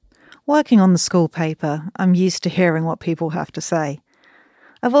Working on the school paper, I'm used to hearing what people have to say.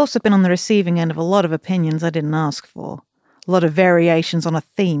 I've also been on the receiving end of a lot of opinions I didn't ask for. A lot of variations on a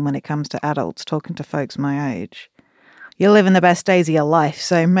theme when it comes to adults talking to folks my age. You're living the best days of your life,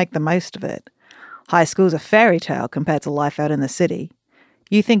 so make the most of it. High school's a fairy tale compared to life out in the city.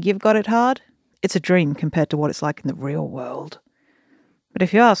 You think you've got it hard? It's a dream compared to what it's like in the real world. But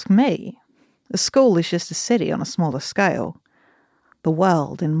if you ask me, a school is just a city on a smaller scale. The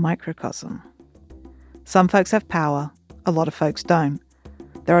world in microcosm. Some folks have power, a lot of folks don't.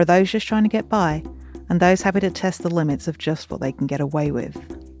 There are those just trying to get by, and those happy to test the limits of just what they can get away with.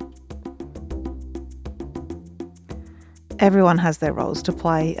 Everyone has their roles to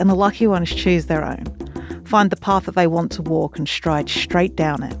play, and the lucky ones choose their own. Find the path that they want to walk and stride straight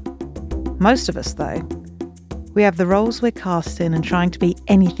down it. Most of us, though, we have the roles we're cast in, and trying to be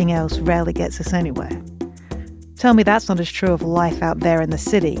anything else rarely gets us anywhere. Tell me that's not as true of life out there in the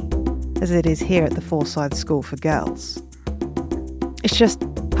city as it is here at the Forsyth School for Girls. It's just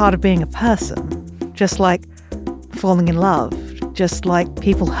part of being a person, just like falling in love, just like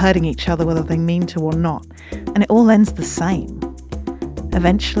people hurting each other whether they mean to or not, and it all ends the same.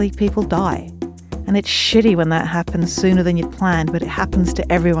 Eventually people die, and it's shitty when that happens sooner than you'd planned, but it happens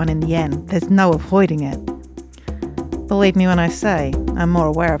to everyone in the end. There's no avoiding it. Believe me when I say, I'm more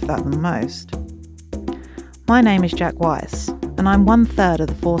aware of that than most. My name is Jack Weiss, and I'm 1/3 of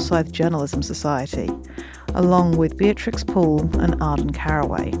the Forsyth Journalism Society, along with Beatrix Poole and Arden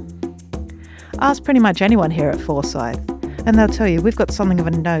Carraway. Ask pretty much anyone here at Forsyth, and they'll tell you we've got something of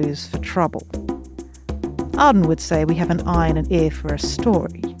a nose for trouble. Arden would say we have an eye and an ear for a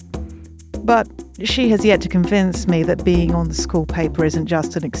story. But she has yet to convince me that being on the school paper isn't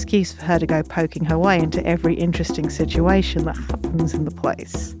just an excuse for her to go poking her way into every interesting situation that happens in the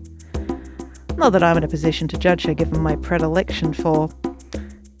place. Not that I'm in a position to judge her given my predilection for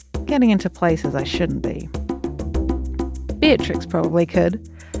getting into places I shouldn't be. Beatrix probably could.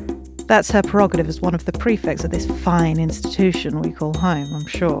 That's her prerogative as one of the prefects of this fine institution we call home, I'm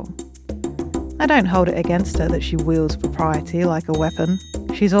sure. I don't hold it against her that she wields propriety like a weapon.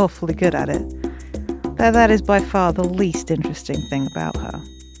 She's awfully good at it. Though that is by far the least interesting thing about her.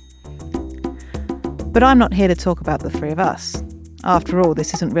 But I'm not here to talk about the three of us. After all,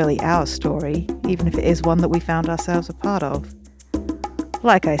 this isn't really our story, even if it is one that we found ourselves a part of.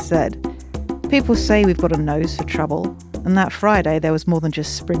 Like I said, people say we've got a nose for trouble, and that Friday there was more than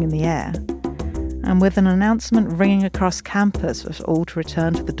just spring in the air. And with an announcement ringing across campus for us all to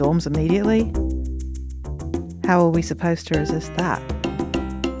return to the dorms immediately, how are we supposed to resist that?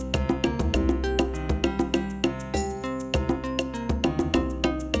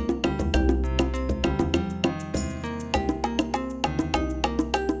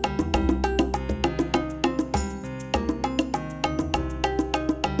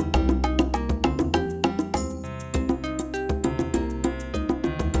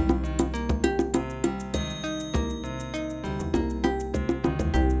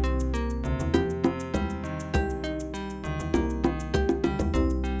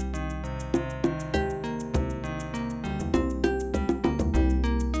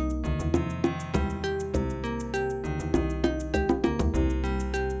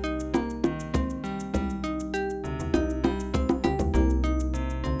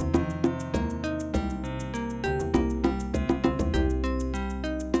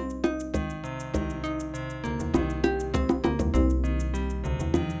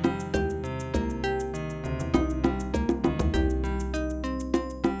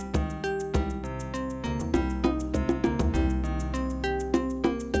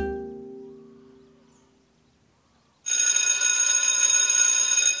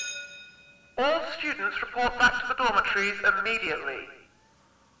 All students report back to the dormitories immediately.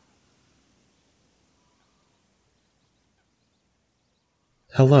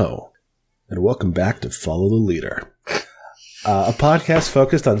 Hello, and welcome back to Follow the Leader, a podcast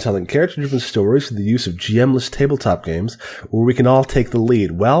focused on telling character-driven stories through the use of GM-less tabletop games where we can all take the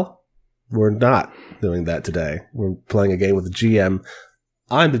lead. Well, we're not doing that today. We're playing a game with the GM.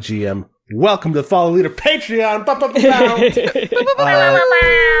 I'm the GM. Welcome to the Follow the Leader Patreon!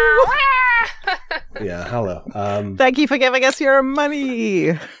 Yeah, hello. Thank you for giving us your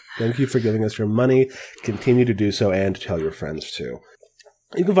money! Thank you for giving us your money. Continue to do so and tell your friends too.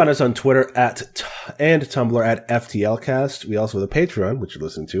 You can find us on Twitter and Tumblr at FTLcast. We also have a Patreon, which you're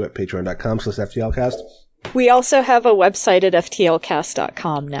listening to at patreon.com/FTLcast. We also have a website at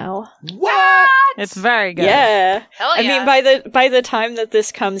ftlcast.com now. What? It's very good. Yeah. Hell yeah. I mean, by the time that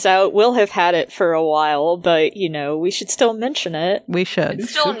this comes out, we'll have had it for a while, but, you know, we should still mention it. We should.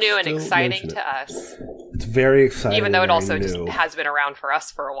 It's still new and exciting to us. It's very exciting. Even though it very also just new. has been around for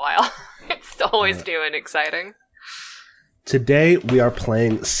us for a while. It's always new and exciting. Today, we are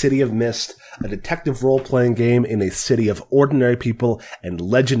playing City of Mist, a detective role-playing game in a city of ordinary people and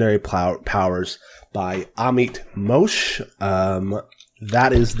legendary powers by Amit Moshe.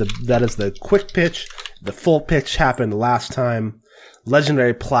 That is the quick pitch. The full pitch happened last time.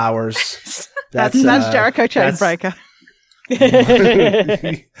 Legendary powers. That's Jericho Chainbreaker.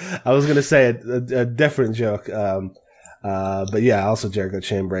 I was going to say a different joke. But yeah, also Jericho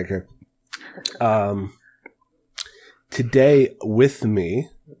Chainbreaker. Today with me,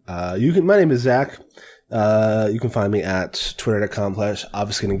 my name is Zach. You can find me at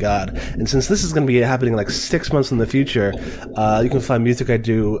twitter.com/obfuscatinggod. And since this is going to be happening like 6 months in the future, you can find music I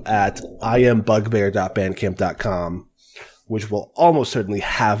do at iambugbear.bandcamp.com, which will almost certainly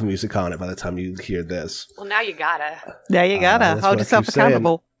have music on it by the time you hear this. Well, now you gotta. Yeah, you gotta. Hold yourself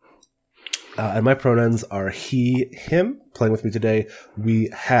accountable. And my pronouns are he, him. Playing with me today, we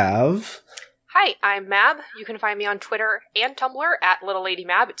have... Hi, I'm Mab. You can find me on Twitter and Tumblr at Little Lady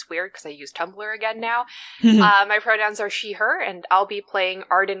Mab. It's weird because I use Tumblr again now. My pronouns are she, her, and I'll be playing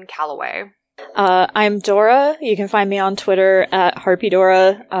Arden Calloway. I'm Dora. You can find me on Twitter at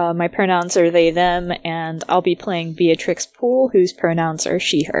HarpyDora. My pronouns are they, them, and I'll be playing Beatrix Poole, whose pronouns are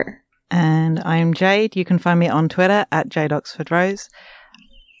she, her. And I'm Jade. You can find me on Twitter at JadeOxfordRose.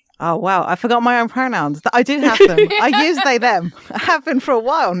 Oh, wow. I forgot my own pronouns. I do have them. I use they, them. I have been for a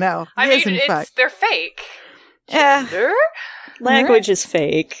while now. They're fake. Yeah. Gender? Language is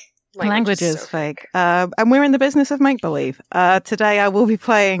fake. Language is fake. And we're in the business of make-believe. Today I will be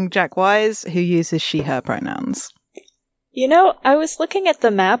playing Jack Wise, who uses she, her pronouns. You know, I was looking at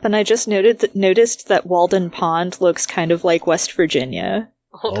the map and I just noticed that Walden Pond looks kind of like West Virginia.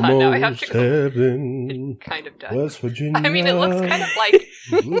 Hold on, now I have to go. Heaven, It kind of does. West Virginia. I mean, it looks kind of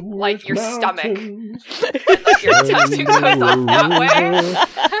like your stomach. And like your tattoo goes on that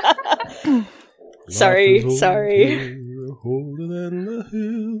way. Sorry. Older than the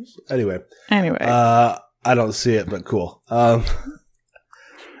hills. Anyway. I don't see it, but cool. I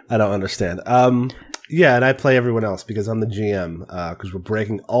don't understand. Yeah, and I play everyone else because I'm the GM, because we're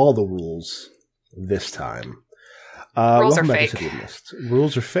breaking all the rules this time. Rules are fake.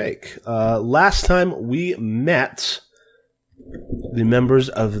 Rules are fake. Last time we met the members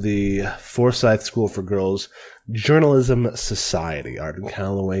of the Forsyth School for Girls Journalism Society, Arden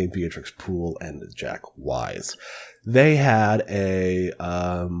Calloway, Beatrix Poole, and Jack Wise. They had a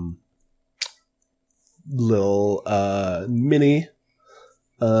little mini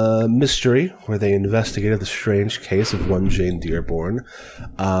mystery where they investigated the strange case of one Jane Dearborn.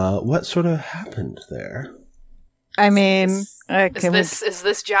 What sort of happened there? I mean, is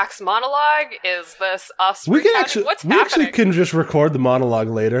this Jack's monologue? Is this us? We happening? actually can just record the monologue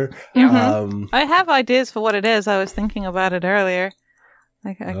later. Mm-hmm. I have ideas for what it is. I was thinking about it earlier.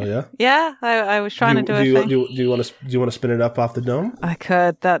 Oh yeah, yeah. I was trying to do a thing. Do you want to spin it up off the dome? I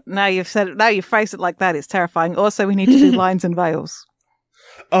could. That now you've said it. Now you phrase it like that. It's terrifying. Also, we need to do lines and veils.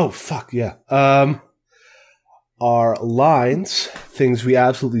 Oh fuck yeah. Our lines, things we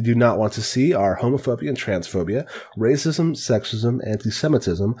absolutely do not want to see, are homophobia and transphobia, racism, sexism,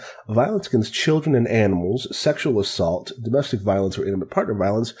 anti-Semitism, violence against children and animals, sexual assault, domestic violence or intimate partner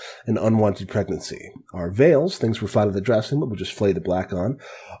violence, and unwanted pregnancy. Our veils, things we're fine with addressing but we'll just fade to black on,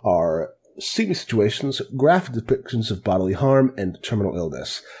 are seamy situations, graphic depictions of bodily harm, and terminal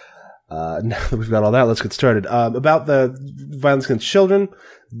illness. Now that we've got all that, let's get started. About the violence against children,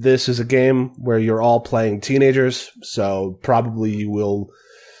 this is a game where you're all playing teenagers, so probably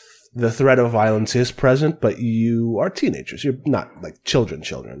the threat of violence is present, but you are teenagers. You're not like children,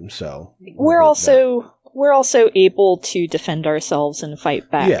 so. We're also able to defend ourselves and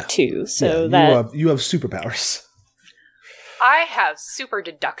fight back too, so that... You have superpowers. I have super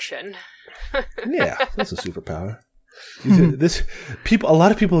deduction. Yeah, that's a superpower. A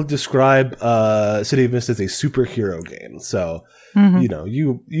lot of people describe City of Mist as a superhero game. So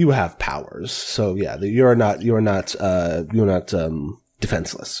you have powers. So yeah, you're not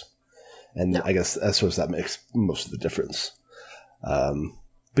defenseless. And no. I guess I suppose that makes most of the difference.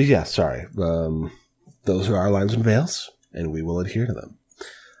 But yeah, sorry. Those are our lines and veils, and we will adhere to them.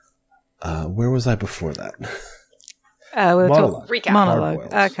 Where was I before that? Monologue. Recap.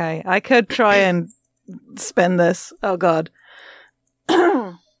 Monologue. Okay, I could try and spin this. Oh god.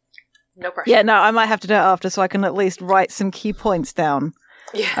 No pressure. Yeah, no, I might have to do it after so I can at least write some key points down.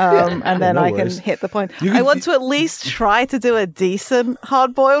 Yeah. And then I can hit the point. I want to at least try to do a decent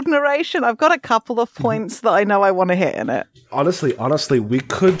hard-boiled narration. I've got a couple of points that I know I want to hit in it. Honestly, what we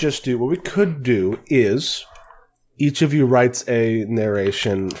could do is each of you writes a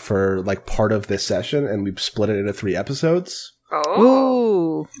narration for like part of this session, and we've split it into 3 episodes.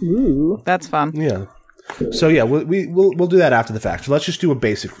 Oh. Ooh. That's fun. Yeah. So yeah, we'll do that after the fact. So let's just do a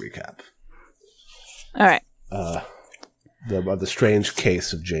basic recap. All right. The strange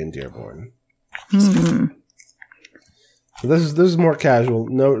case of Jane Dearborn. Hmm. So this is more casual.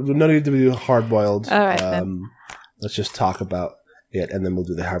 No need to be hard boiled. All right. Then. Let's just talk about it, and then we'll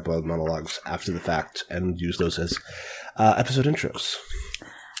do the hard boiled monologues after the fact, and use those as episode intros.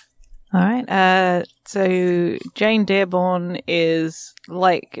 All right. So Jane Dearborn is,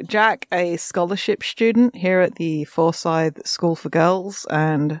 like Jack, a scholarship student here at the Forsyth School for Girls,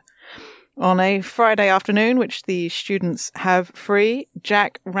 and on a Friday afternoon, which the students have free,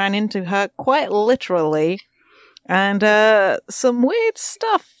 Jack ran into her quite literally, and some weird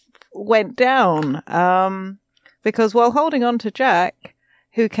stuff went down. Because while holding on to Jack,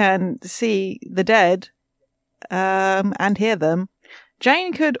 who can see the dead and hear them,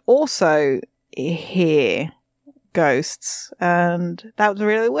 Jane could also hear ghosts, and that was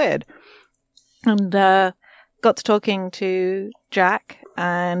really weird. And got to talking to Jack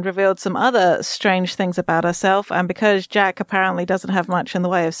and revealed some other strange things about herself, and because Jack apparently doesn't have much in the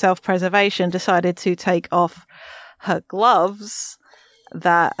way of self-preservation, decided to take off her gloves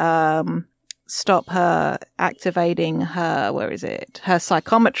that stop her activating her, her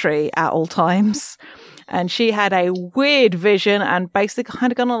psychometry at all times. And she had a weird vision and basically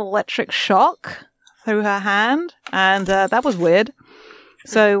kind of got an electric shock through her hand. And that was weird.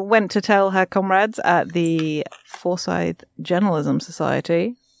 So went to tell her comrades at the Forsyth Journalism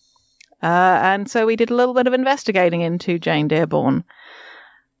Society. And so we did a little bit of investigating into Jane Dearborn.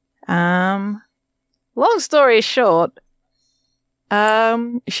 Long story short,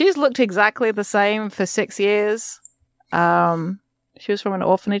 she's looked exactly the same for 6 years. She was from an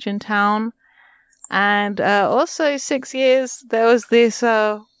orphanage in town. And also 6 years, there was this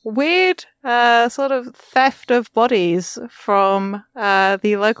weird sort of theft of bodies from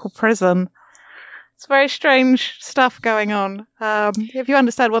the local prison. It's very strange stuff going on. If you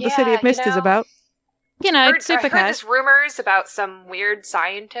understand what the City of Mist is about. Super I heard this rumors about some weird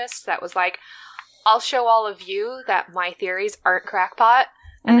scientist that was like, I'll show all of you that my theories aren't crackpot.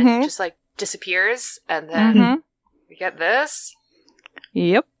 And then it just like disappears. And then we get this.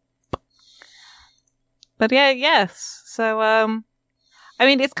 Yep. But yes. So,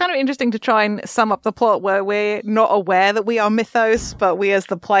 it's kind of interesting to try and sum up the plot where we're not aware that we are mythos, but we as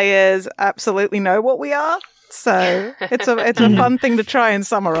the players absolutely know what we are. So it's a fun thing to try and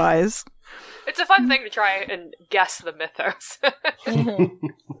summarize. It's a fun thing to try and guess the mythos.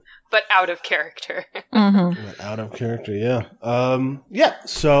 But out of character. Out of character, yeah.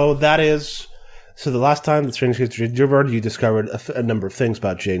 So that is... So the last time the Strange Case of Jane Dearborn, you discovered a number of things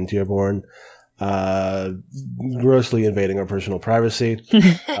about Jane Dearborn. Grossly invading our personal privacy.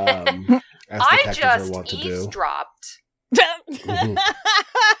 As I just eavesdropped.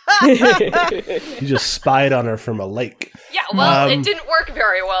 You just spied on her from a lake. Yeah, well, it didn't work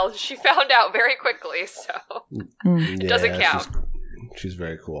very well. She found out very quickly, so it doesn't count. She's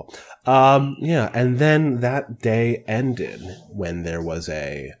very cool. And then that day ended when there was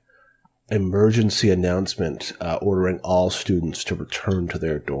a emergency announcement ordering all students to return to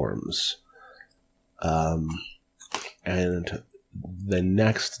their dorms. And the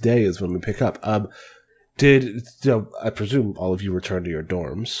next day is when we pick up. I presume all of you returned to your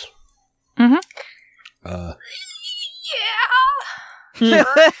dorms. Yeah. Sure.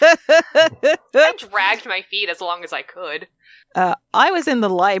 I dragged my feet as long as I could. I was in the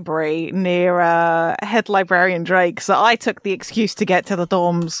library near head librarian Drake, so I took the excuse to get to the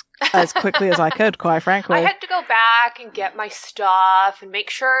dorms as quickly as I could, quite frankly. I had to go back and get my stuff and make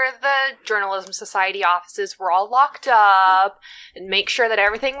sure the Journalism Society offices were all locked up and make sure that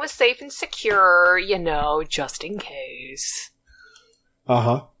everything was safe and secure, just in case.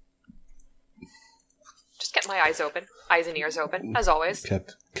 Uh-huh. Just kept my eyes and ears open, as always.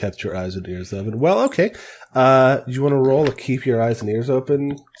 Kept your eyes and ears open. Well, okay. You want to roll a keep your eyes and ears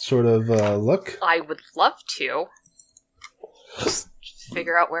open sort of look? I would love to. Just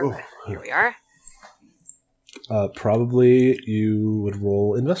figure out where... Here we are. Probably you would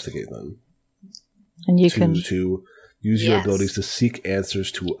roll investigate then. And you to use your abilities to seek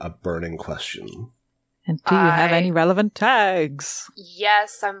answers to a burning question. And do you have any relevant tags?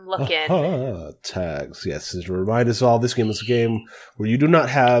 Yes, I'm looking. Tags, yes. To remind us all, this game is a game where you do not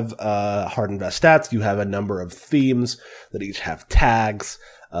have hard and fast stats. You have a number of themes that each have tags,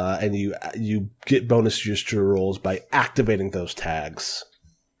 and you get bonus gesture rolls by activating those tags.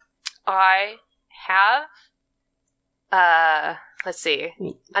 I have, let's see,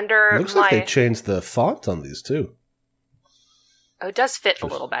 under Looks like they changed the font on these, too. Oh, it does fit a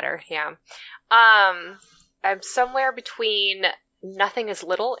little better, yeah. I'm somewhere between nothing is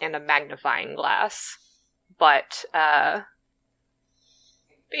little and a magnifying glass. But,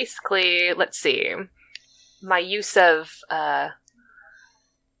 basically, let's see. My use of,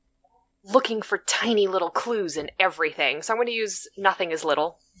 looking for tiny little clues in everything. So I'm going to use nothing is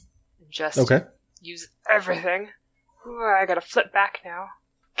little. Just use everything. Ooh, I gotta flip back now.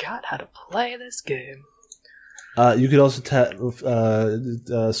 Got how to play this game. You could also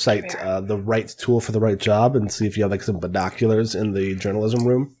cite the right tool for the right job and see if you have like some binoculars in the journalism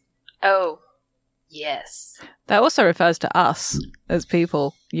room. Oh, yes. That also refers to us as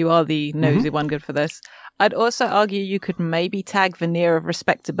people. You are the nosy one good for this. I'd also argue you could maybe tag veneer of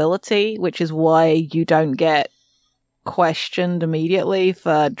respectability, which is why you don't get questioned immediately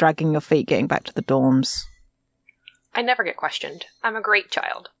for dragging your feet getting back to the dorms. I never get questioned. I'm a great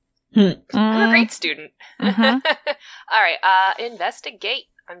child. I'm a great student. All right, investigate.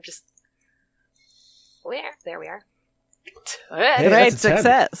 I'm just... Where? There we are. Hey, great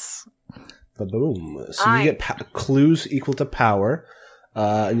success. Boom. So you get clues equal to power,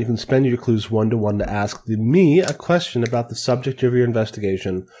 and you can spend your clues 1-to-1 to ask me a question about the subject of your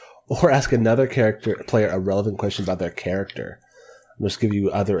investigation, or ask another player a relevant question about their character. I'll just give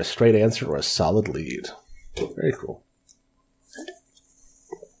you either a straight answer or a solid lead. Very cool.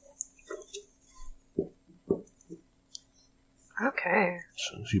 Okay.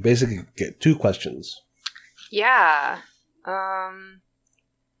 So you basically get 2 questions. Yeah. I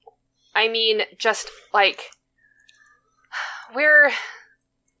mean, just, like, we're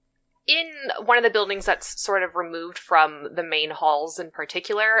in one of the buildings that's sort of removed from the main halls in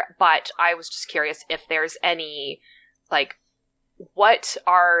particular, but I was just curious if there's any, like, what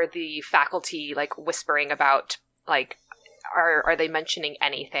are the faculty, like, whispering about, like, are they mentioning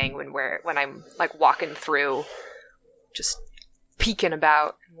anything when I'm, like, walking through, just peeking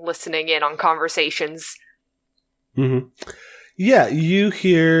about, listening in on conversations? Mm-hmm. Yeah, you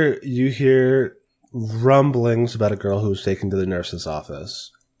hear rumblings about a girl who was taken to the nurse's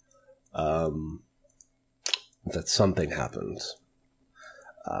office. That something happened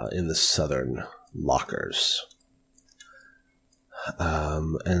in the southern lockers,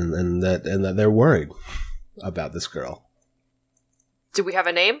 and that they're worried about this girl. Do we have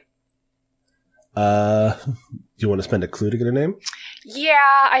a name? Do you want to spend a clue to get a name?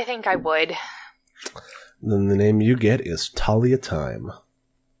 Yeah, I think I would. Then the name you get is Talia Time.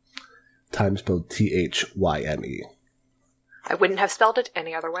 Time spelled Thyme. I wouldn't have spelled it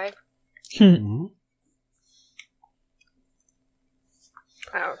any other way. Mm-hmm.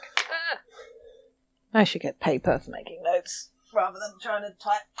 Okay. I should get paper for making notes rather than trying to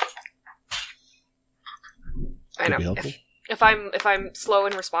type. I know. Could be helpful. If I'm slow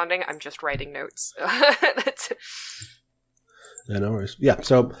in responding, I'm just writing notes. That's... Yeah, no worries. Yeah,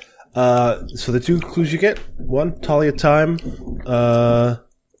 so the 2 clues you get: 1, Talia Time.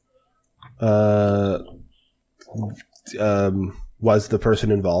 Was the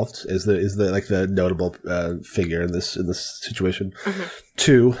person involved? Is the like the notable figure in this situation? Mm-hmm.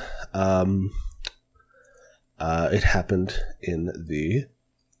 2, it happened in the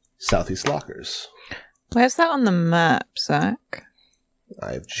Southeast Lockers. Where's that on the map, Zach?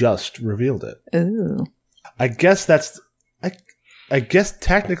 I've just revealed it. Ooh. I guess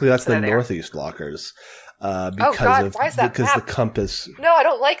technically that's the Northeast Lockers. Because why is that because map? The compass. No, I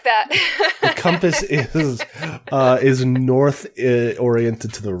don't like that. The compass is north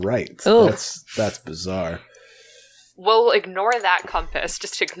oriented to the right. Ooh. That's bizarre. We'll ignore that compass.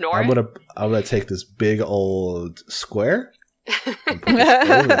 Just ignore I'm it. gonna take this big old square and put this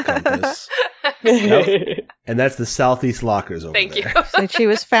over the compass. Yep. And that's the Southeast Lockers over Thank there. you. So she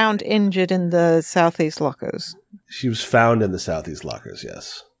was found injured in the Southeast Lockers. She was found in the Southeast Lockers,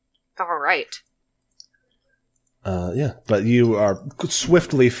 yes. All right. Yeah, but you are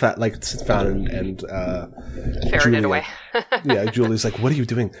swiftly found and ferreted away. Yeah, Julie's like, "What are you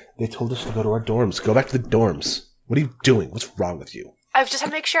doing? They told us to go to our dorms. Go back to the dorms. What are you doing? What's wrong with you?" I just had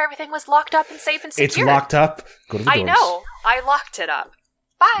to make sure everything was locked up and safe and secure. It's locked up. Go to the dorms. I know. I locked it up.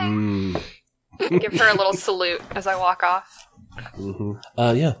 Bye. Give her a little salute as I walk off.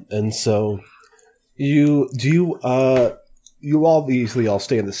 Mm-hmm. Yeah, and so you obviously all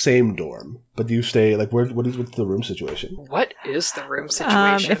stay in the same dorm, but do you stay like what's the room situation? What is the room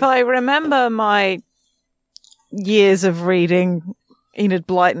situation? If I remember my years of reading Enid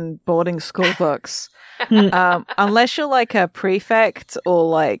Blyton boarding school books, unless you're like a prefect or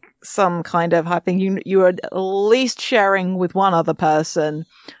like some kind of hype thing, you are at least sharing with one other person.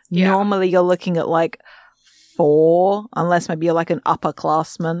 Yeah. Normally you're looking at like 4, unless maybe you're like an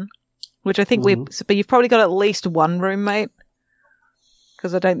upperclassman, which I think but you've probably got at least one roommate.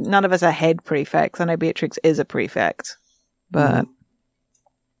 Because none of us are head prefects. I know Beatrix is a prefect, but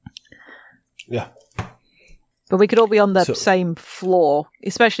yeah. But we could all be on the same floor,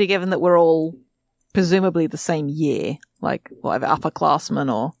 especially given that we're all presumably the same year, like whatever,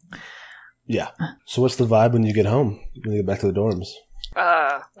 upperclassmen or... Yeah. So what's the vibe when you get home, when you get back to the dorms?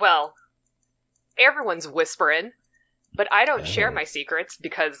 Well, everyone's whispering, but I don't share my secrets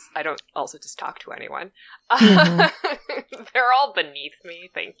because I don't also just talk to anyone. They're all beneath me,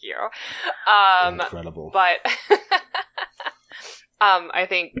 thank you. Incredible. But I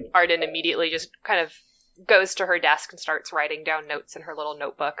think Arden immediately just kind of goes to her desk and starts writing down notes in her little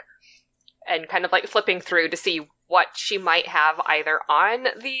notebook and kind of like flipping through to see what she might have either on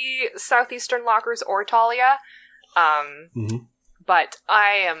the Southeastern Lockers or Talia. But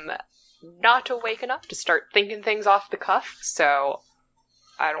I am not awake enough to start thinking things off the cuff, so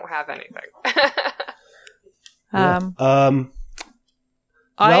I don't have anything.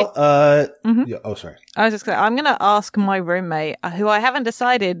 Sorry. I was just going I'm going to ask my roommate, who I haven't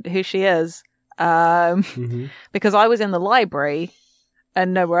decided who she is, because I was in the library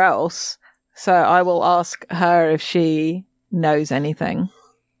and nowhere else. So I will ask her if she knows anything,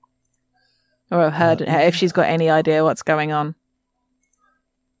 or heard if she's got any idea what's going on.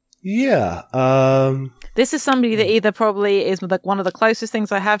 Yeah. This is somebody that either probably is like one of the closest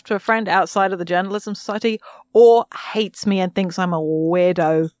things I have to a friend outside of the Journalism Society, or hates me and thinks I'm a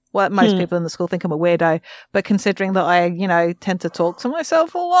weirdo. Well, most people in the school think I'm a weirdo, but considering that I, tend to talk to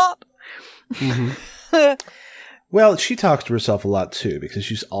myself a lot. Well, she talks to herself a lot too, because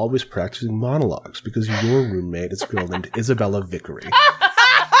she's always practicing monologues, because your roommate is a girl named Isabella Vickery.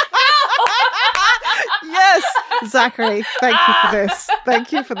 Yes, Zachary, thank you for this.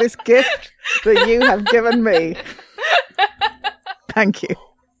 Thank you for this gift that you have given me. Thank you.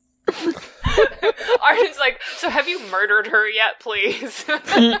 Arden's like, so have you murdered her yet, please?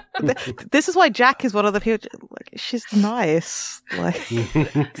 This is why Jack is one of the people, like, she's nice. Like,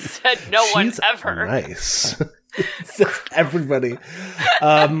 said no one ever. Nice. Just everybody.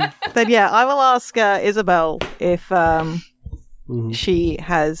 Then yeah, I will ask Isabel if she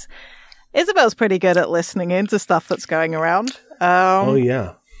has... Isabel's pretty good at listening into stuff that's going around. Oh,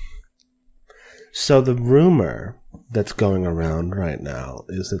 yeah. So the rumor that's going around right now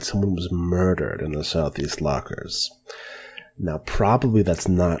is that someone was murdered in the Southeast Lockers. Now, probably that's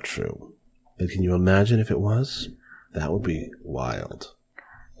not true. But can you imagine if it was? That would be wild.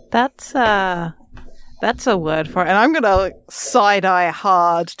 That's a word for it. And I'm going to side-eye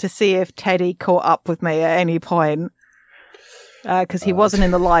hard to see if Teddy caught up with me at any point. Because he wasn't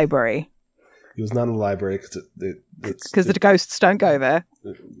in the library. He was not in the library because the ghosts don't go there.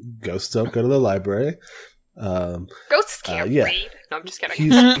 Ghosts don't go to the library. Ghosts can't read. No, I'm just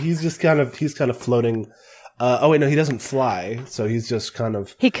kidding. He's kind of floating. No, he doesn't fly. So he's just kind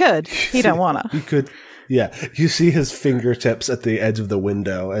of. He could. He don't wanna. He could. Yeah, you see his fingertips at the edge of the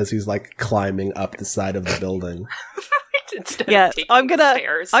window as he's like climbing up the side of the building. I'm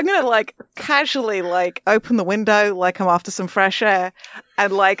gonna like casually like open the window like I'm after some fresh air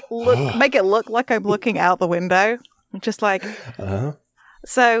and like make it look like I'm looking out the window. Just like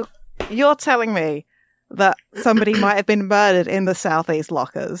So you're telling me that somebody might have been murdered in the Southeast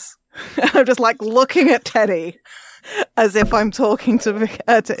Lockers. I'm just like looking at Teddy as if I'm talking to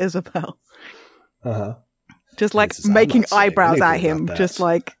Isabel. Just like making eyebrows at him. Just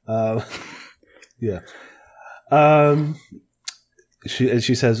like yeah.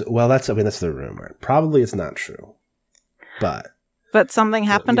 She says, well, that's the rumor. Probably it's not true. But something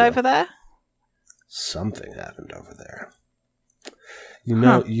happened over there? Something happened over there. You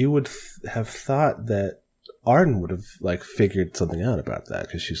know, you would have thought that Arden would have like figured something out about that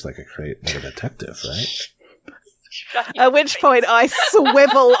because she's like a detective, right? At which point I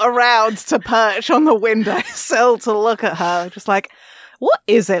swivel around to perch on the windowsill to look at her. Just like, what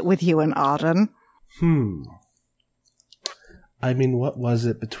is it with you and Arden? I mean, what was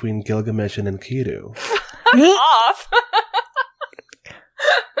it between Gilgamesh and Enkidu? Off!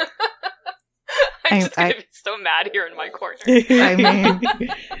 I'm just going to be so mad here in my corner. I mean...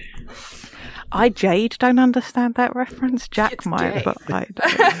 I, Jade, don't understand that reference. Jack might, but I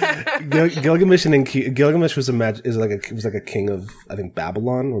don't. Gilgamesh and Gilgamesh was like a king of, I think,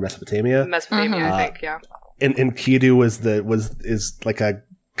 Babylon or Mesopotamia. Mesopotamia, I think, yeah. And Enkidu is like a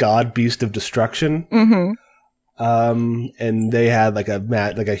god beast of destruction. And they had like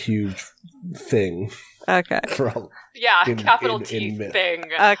a huge thing. Okay. Capital T thing.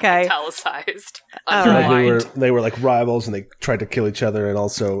 Okay. Italicized. They were like rivals, and they tried to kill each other, and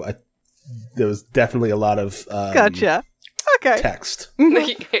also there was definitely a lot of gotcha. Okay. Text.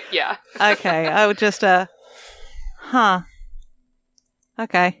 Yeah. Okay. I would just Okay.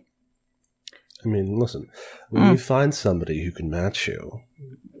 Okay. I mean, listen, when you find somebody who can match you,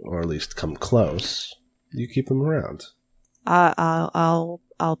 or at least come close, you keep them around. I'll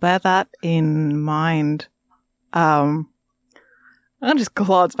bear that in mind. I'll just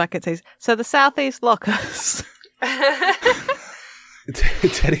glance back at these. So the southeast lockers.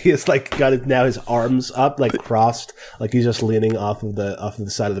 Teddy is like got now his arms up, like crossed, like he's just leaning off of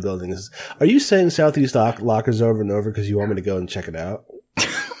the side of the building. Are you saying southeast lockers over and over because you want me to go and check it out?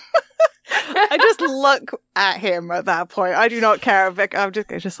 I just look at him at that point. I do not care. I'm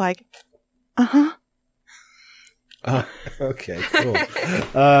just like, uh-huh. Okay, cool.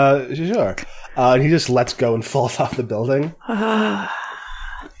 Sure. And he just lets go and falls off the building. Are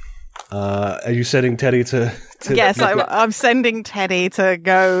you sending Teddy to yes, I'm sending Teddy to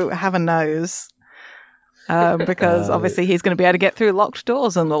go have a nose. Because obviously he's going to be able to get through locked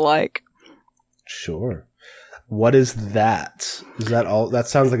doors and the like. Sure. What is that? Is that all? That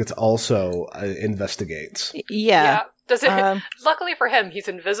sounds like it's also investigates. Yeah. Does it? Luckily for him, he's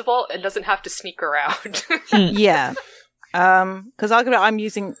invisible and doesn't have to sneak around. Yeah. Because I'm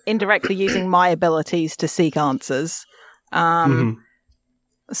indirectly using my abilities to seek answers.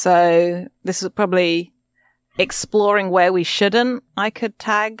 So this is probably exploring where we shouldn't. I could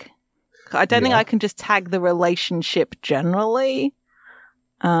tag. I don't think I can just tag the relationship generally.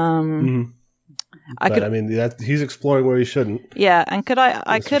 I mean, he's exploring where he shouldn't. Yeah, and could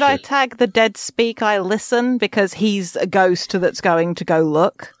I tag the dead speak I listen because he's a ghost that's going to go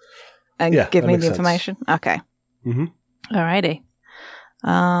look and give me the information? Sense. Okay. Alrighty.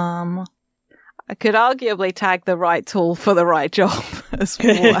 I could arguably tag the right tool for the right job as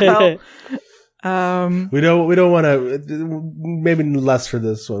well. We don't want to. Maybe less for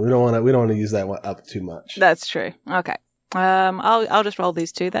this one. We don't want to use that one up too much. That's true. Okay. I'll just roll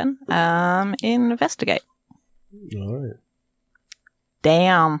these two then. Investigate. All right.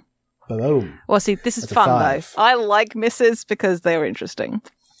 Damn. Boom. Well, see, this is fun though. I like misses because they're interesting.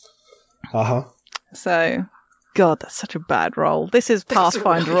 So, God, that's such a bad roll. This is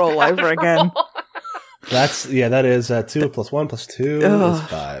Pathfinder all over again. That is 2 plus 1 plus 2 is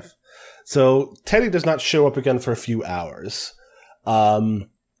 5. So Teddy does not show up again for a few hours.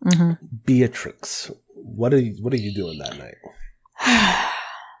 Beatrix, what are you doing that night?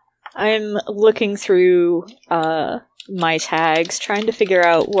 I'm looking through my tags, trying to figure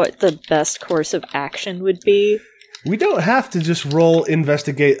out what the best course of action would be. We don't have to just roll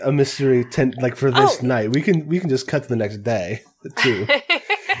investigate a mystery for this night. We can just cut to the next day too.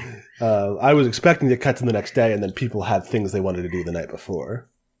 I was expecting to cut to the next day, and then people had things they wanted to do the night before.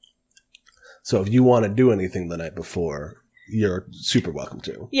 So if you want to do anything the night before, you're super welcome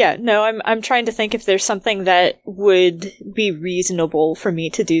to. Yeah, no, I'm trying to think if there's something that would be reasonable for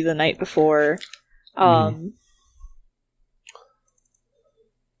me to do the night before.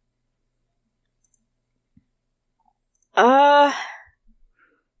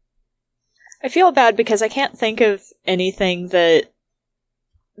 I feel bad because I can't think of anything that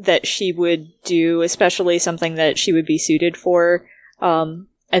she would do, especially something that she would be suited for.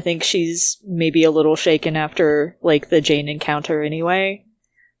 I think she's maybe a little shaken after the Jane encounter anyway.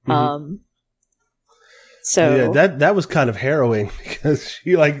 So yeah, that was kind of harrowing because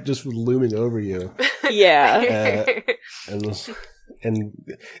she just was looming over you. Yeah. And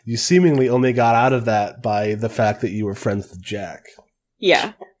you seemingly only got out of that by the fact that you were friends with Jack.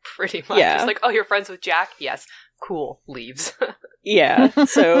 Yeah. Pretty much. Yeah. It's you're friends with Jack? Yes. Cool. Leaves. Yeah.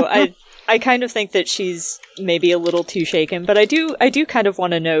 So I kind of think that she's maybe a little too shaken, but I do kind of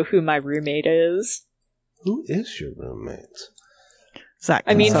want to know who my roommate is. Who is your roommate? Zach.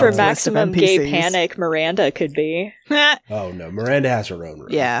 I mean, for maximum gay panic, Miranda could be. Oh no, Miranda has her own room.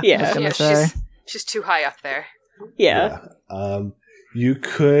 Yeah. She's too high up there. Yeah. You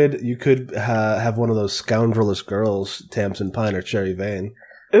could have one of those scoundrelous girls, Tamsin Pine or Cherry Vane.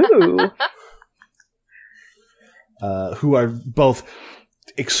 Ooh. Who are both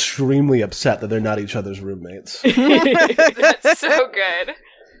extremely upset that they're not each other's roommates. That's so good.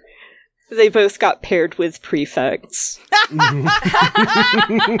 They both got paired with prefects.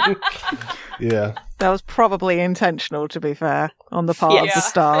 Yeah. That was probably intentional, to be fair, on the part of the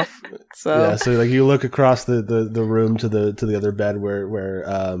staff. So you look across the room to the other bed where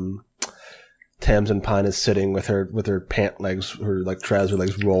Tamsin Pine is sitting with her pant legs, her trouser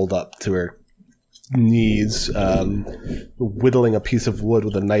legs rolled up to her knees, whittling a piece of wood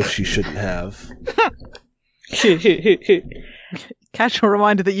with a knife she shouldn't have. Casual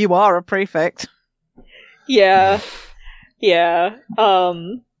reminder that you are a prefect. Yeah.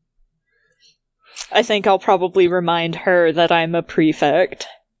 I think I'll probably remind her that I'm a prefect.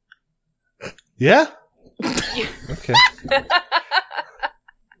 Yeah? Okay.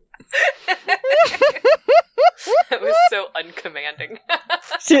 That was so uncommanding.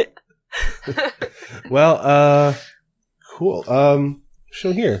 Well, cool.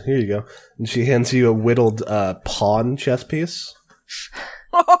 Show here. Here you go. And she hands you a whittled pawn chess piece.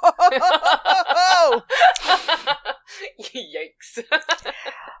 Yikes.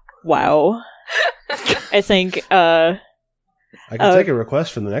 Wow. I think I can take a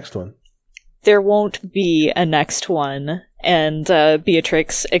request from the next one. there won't be a next one, and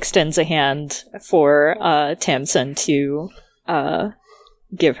Beatrix extends a hand for Tamsin to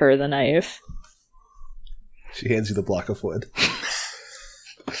give her the knife. She hands you the block of wood.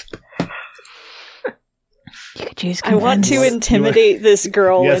 You could use I want to intimidate this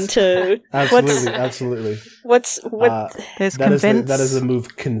girl Yes. into Absolutely. what's There's that convince. that is a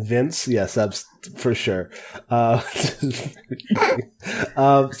move. Convince, yes, that's for sure. So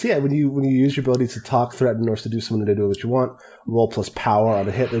yeah, when you use your ability to talk, threaten, or seduce someone to do what you want, roll plus power on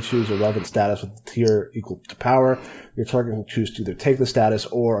a hit. They choose a relevant status with a tier equal to power. Your target can choose to either take the status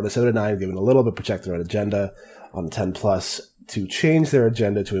or on a 7 to 9, given a little bit, protect their own agenda. On 10 plus, to change their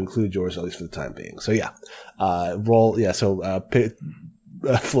agenda to include yours, at least for the time being. So yeah, roll. Yeah, so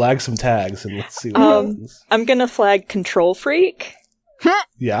flag some tags and let's see what happens. I'm gonna flag Control Freak.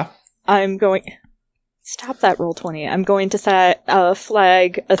 Yeah. I'm going... Stop that roll 20. I'm going to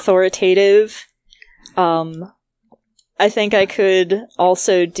flag Authoritative. I think I could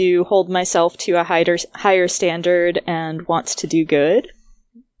also do Hold Myself to a higher standard and Wants to do good.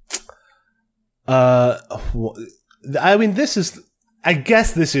 I mean, I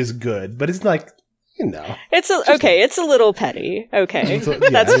guess this is good, but it's like, you know. It's a little petty. Okay, that's fair.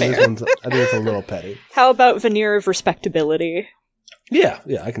 I think it's a little petty. How about Veneer of Respectability? Yeah,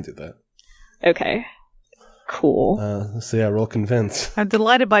 I can do that. Okay. Cool. So yeah, roll convince. I'm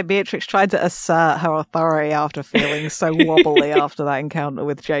delighted by Beatrix tried to assert her authority after feeling so wobbly after that encounter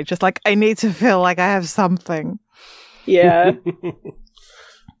with Jade. Just like, I need to feel like I have something. Yeah.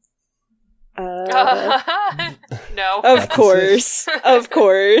 No. Of course. Of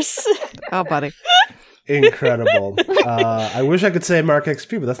course. Oh, buddy. Incredible. I wish I could say mark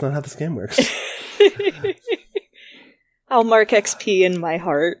XP, but that's not how this game works. I'll mark XP in my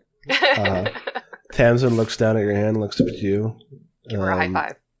heart. Tamsin looks down at your hand, looks up at you. Give her a high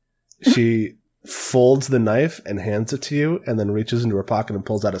five. She folds the knife and hands it to you, and then reaches into her pocket and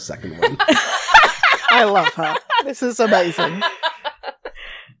pulls out a second one. I love her. This is amazing.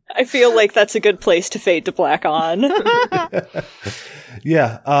 I feel like that's a good place to fade to black on.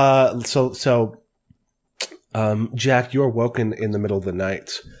 Yeah. So, Jack, you're woken in the middle of the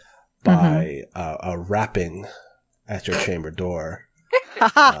night by a rapping at your chamber door.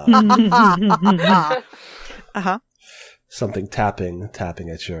 Something tapping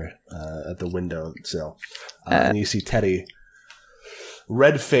at your at the window sill, and you see Teddy,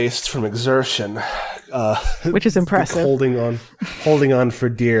 red-faced from exertion, Which is impressive. holding on for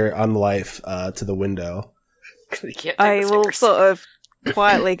dear on life to the window. You can't take I the will stickers. sort of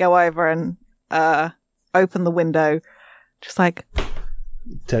quietly go over and open the window. Just like,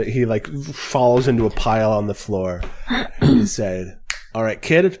 He like falls into a pile on the floor. He said, "All right,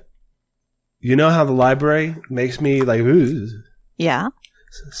 kid, you know how the library makes me like, ooh, yeah.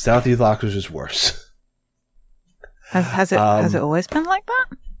 Southeast Lockers is worse." Has it always been like that?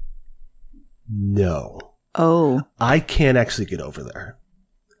 No, Oh. I can't actually get over there.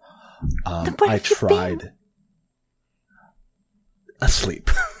 Then where I have you tried. Asleep.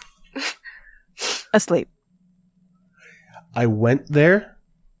 Asleep. I went there,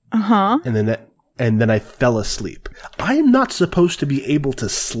 Uh-huh. and then I fell asleep. I am not supposed to be able to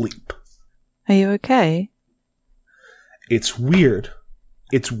sleep. Are you okay? It's weird.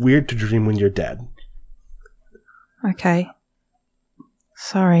 It's weird to dream when you're dead. Okay.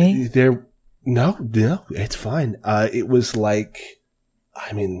 Sorry. No, it's fine. It was like,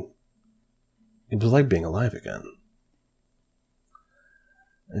 I mean, it was like being alive again.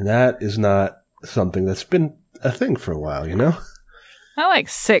 And that is not something that's been a thing for a while, you know? I like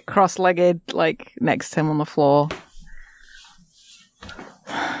sit cross-legged, like next to him on the floor.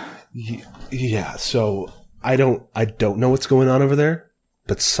 Yeah, so I don't know what's going on over there,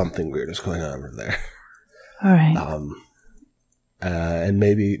 but something weird is going on over there. All right. And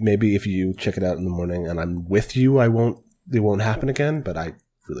maybe if you check it out in the morning and I'm with you, it won't happen again, but I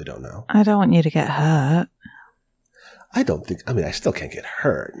really don't know. I don't want you to get hurt. I still can't get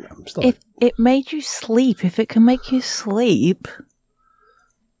hurt. I'm still If it made you sleep, if it can make you sleep.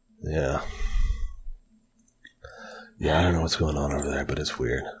 Yeah. Yeah, I don't know what's going on over there, but it's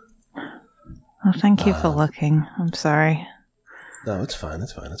weird. Well, thank you for looking. I'm sorry. No, it's fine.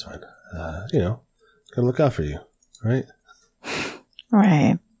 You know, gotta look out for you, right?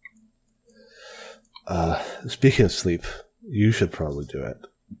 Right. Speaking of sleep, you should probably do it.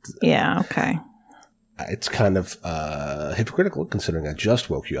 Yeah, okay. It's kind of hypocritical considering I just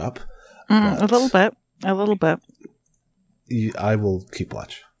woke you up. A little bit. I will keep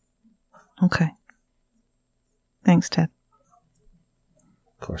watch. Okay. Thanks, Ted.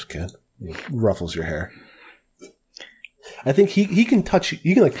 Of course, Ken. He ruffles your hair. I think he can touch you.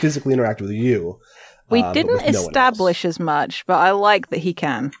 He can like physically interact with you. We didn't establish as much, but I like that he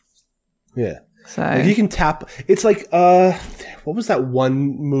can. Yeah. So like he can tap. It's like what was that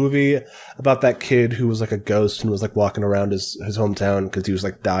one movie about that kid who was like a ghost and was like walking around his hometown because he was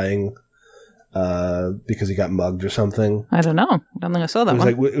like dying because he got mugged or something. I don't know. I don't think I saw that one.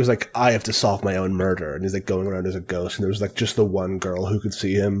 It was like I have to solve my own murder, and he's like going around as a ghost, and there was like just the one girl who could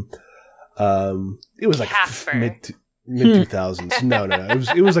see him. It was like mid 2000s. No.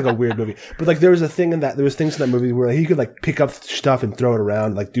 It was like a weird movie. But like there was things in that movie where he could like pick up stuff and throw it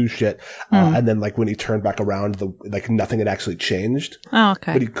around, like do shit. And then like when he turned back around, nothing had actually changed. Oh,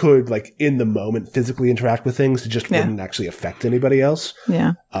 okay. But he could like in the moment physically interact with things. It just wouldn't actually affect anybody else.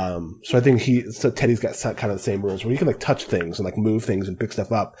 Yeah. So I think Teddy's got kind of the same rules where he can like touch things and like move things and pick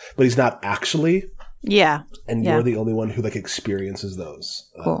stuff up, but he's not actually. Yeah. And you're the only one who like experiences those.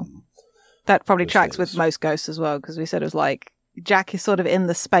 Cool. That probably tracks with most ghosts as well, because we said it was like Jack is sort of in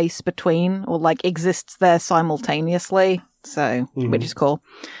the space between, or like exists there simultaneously. So, which is cool.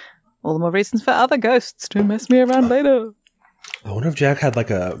 All the more reasons for other ghosts to mess me around later. I wonder if Jack had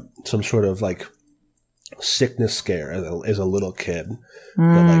like some sort of like sickness scare as a little kid.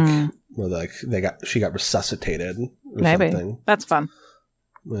 That she got resuscitated or maybe something. That's fun.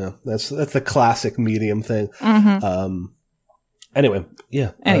 Yeah, that's the classic medium thing. Anyway.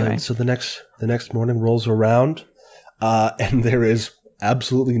 So the next morning rolls around, and there is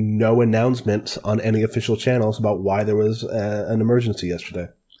absolutely no announcement on any official channels about why there was an emergency yesterday.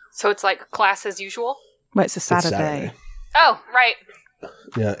 So it's like class as usual? Well, it's a Saturday. Oh, right.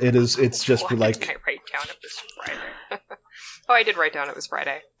 Yeah, it is. It's just like... Did I write down it was Friday? Oh, I did write down it was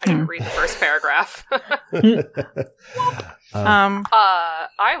Friday. I didn't read the first paragraph.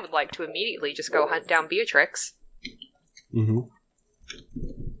 I would like to immediately just go hunt down Beatrix.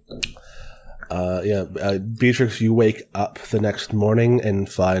 Beatrix, you wake up the next morning and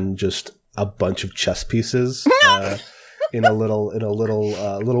find just a bunch of chess pieces in a little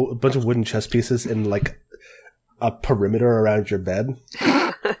bunch of wooden chess pieces in like a perimeter around your bed.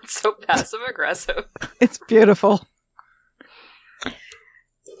 It's so passive aggressive. It's beautiful.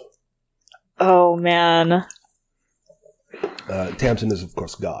 Oh man. Tamsin is of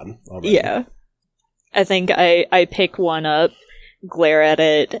course gone already. Yeah. I think I pick one up, glare at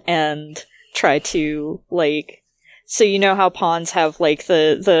it, and try to, like... So you know how pawns have, like,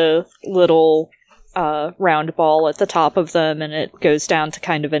 the little round ball at the top of them, and it goes down to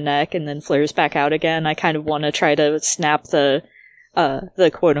kind of a neck and then flares back out again? I kind of want to try to snap the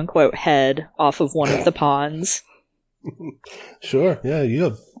quote-unquote head off of one of the pawns. Sure, yeah, you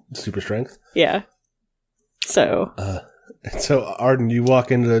have super strength. Yeah. So... So, Arden, you walk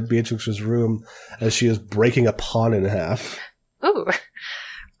into Beatrix's room as she is breaking a pawn in half. Ooh,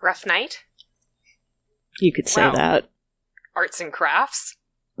 rough night. You could say that. Arts and crafts?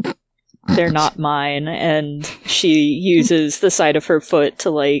 They're not mine, and she uses the side of her foot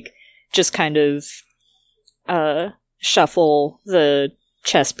to, like, just kind of shuffle the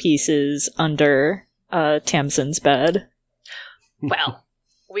chess pieces under Tamsin's bed. Well,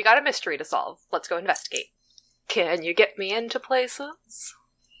 we got a mystery to solve. Let's go investigate. Can you get me into places?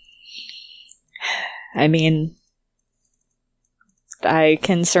 I mean, I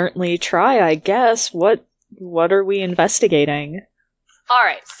can certainly try, I guess. What are we investigating?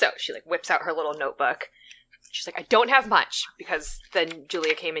 Alright, so she like whips out her little notebook. She's like, I don't have much, because then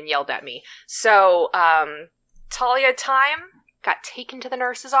Julia came and yelled at me. So, Talia time got taken to the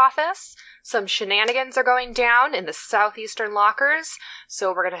nurse's office. Some shenanigans are going down in the southeastern lockers,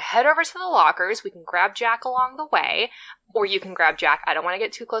 so we're going to head over to the lockers. We can grab Jack along the way, or you can grab Jack. I don't want to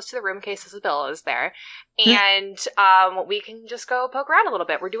get too close to the room in case Isabella is there. And we can just go poke around a little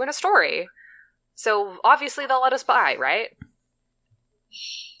bit. We're doing a story. So obviously they'll let us by, right?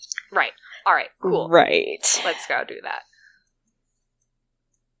 Right. All right, cool. Right. Let's go do that.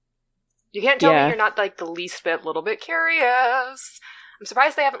 You can't tell me you're not, like, the least bit, little bit curious. I'm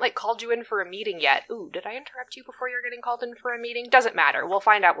surprised they haven't, like, called you in for a meeting yet. Ooh, did I interrupt you before you're getting called in for a meeting? Doesn't matter. We'll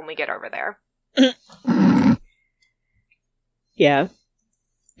find out when we get over there. Yeah.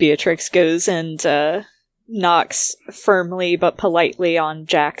 Beatrix goes and knocks firmly but politely on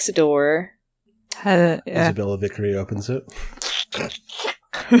Jack's door. Isabella Vickery opens it.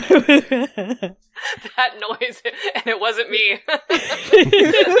 That noise, and it wasn't me.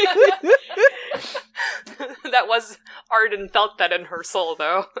 That was Arden felt that in her soul,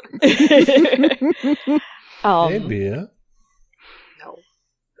 though. Hey, Bea.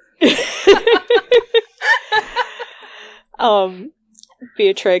 No.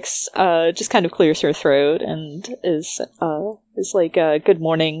 Beatrix just kind of clears her throat and is like, "Good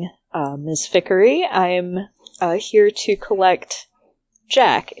morning, Ms. Vickery. I'm here to collect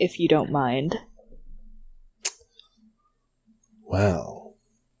Jack, if you don't mind." Well,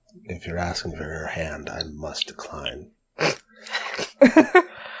 if you're asking for her hand, I must decline.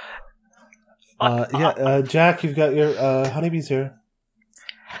 Jack, you've got your honeybees here.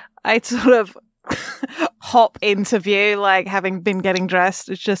 I sort of hop into view, like having been getting dressed.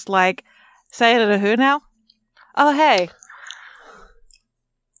 It's just like, say it to who now? Oh, hey.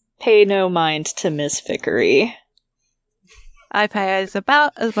 Pay no mind to Miss Vickery. I pay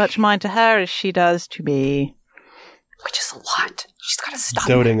about as much mind to her as she does to me. Which is a lot. She's got to stop.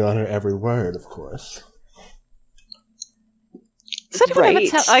 Doting on her every word, of course. Does anyone ever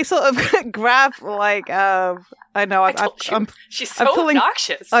tell? I sort of grab, like, I know, I'm she's so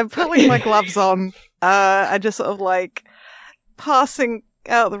obnoxious. I'm pulling my gloves on, and just sort of like passing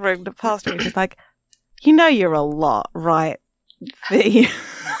out the room to past me, just like, you know, you're a lot, right?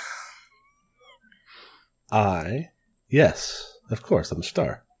 Yes, of course, I'm a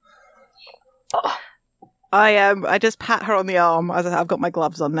star. I just pat her on the arm as I've got my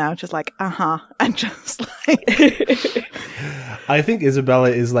gloves on now, just like, and just like. I think Isabella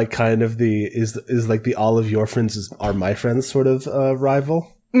is like kind of is like the all of your friends are my friends sort of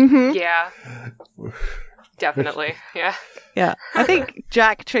rival. Mm-hmm. Yeah, definitely. Yeah. Yeah, I think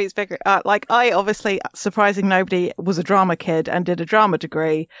Jack treats Vickery like I obviously, surprising nobody, was a drama kid and did a drama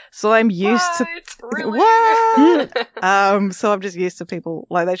degree, so I'm used to really? What? So I'm just used to people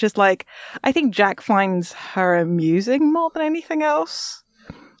like that. Just like I think Jack finds her amusing more than anything else,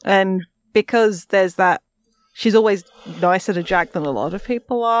 and because there's that, she's always nicer to Jack than a lot of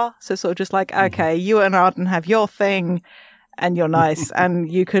people are. So sort of just like, okay, you and Arden have your thing, and you're nice, and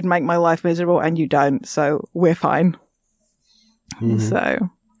you could make my life miserable, and you don't, so we're fine. Mm-hmm. So,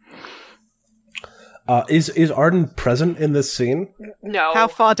 is Arden present in this scene? No. How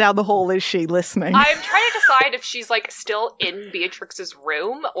far down the hall is she listening? I'm trying to decide if she's like still in Beatrix's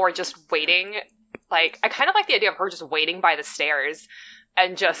room or just waiting. Like, I kind of like the idea of her just waiting by the stairs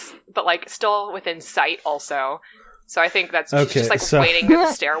and but like still within sight also. So I think that's she's just like waiting at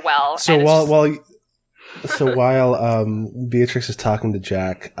the stairwell. So while Beatrix is talking to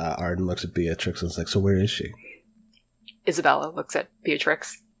Jack, Arden looks at Beatrix and is like, "So where is she?" Isabella looks at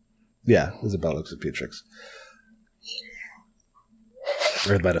Beatrix. Yeah, Isabella looks at Beatrix.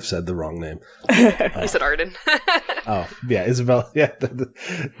 Or I might have said the wrong name. You said Arden. Oh, yeah, Isabella. Yeah,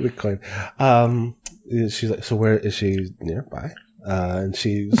 the coin. She's like, "So where is she nearby?" And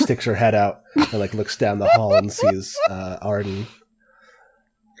she sticks her head out and like looks down the hall and sees Arden.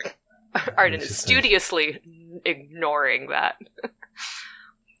 Arden is studiously ignoring that.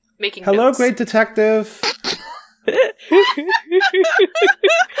 Making Hello, notes. great detective.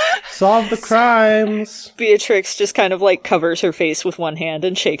 Solve the crimes. Beatrix just kind of like covers her face with one hand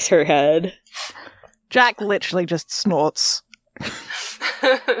and shakes her head. Jack literally just snorts.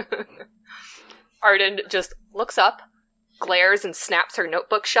 Arden just looks up, glares, and snaps her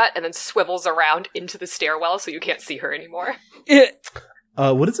notebook shut, and then swivels around into the stairwell so you can't see her anymore.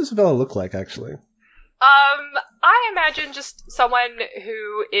 What does Isabella look like, actually? I imagine just someone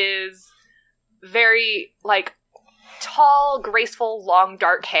who is very, like, tall, graceful, long,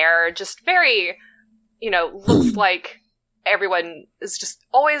 dark hair, just very, looks like everyone is just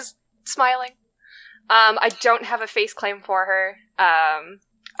always smiling. I don't have a face claim for her.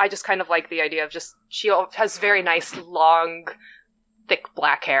 I just kind of like the idea of she has very nice, long, thick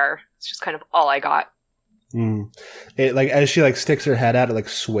black hair. It's just kind of all I got. It, like, as she, like, sticks her head out, it, like,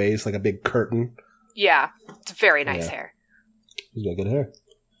 sways like a big curtain. Yeah. It's very nice hair. She's got good hair.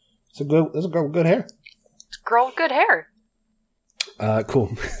 That's a girl with good hair. Girl with good hair.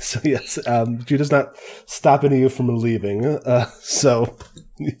 Cool. So yes, Judah's not stopping you from leaving. So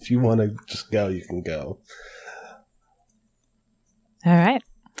if you want to just go, you can go. All right.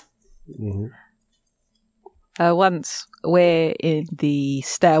 Mm-hmm. Once we're in the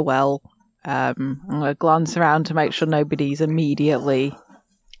stairwell, I'm going to glance around to make sure nobody's immediately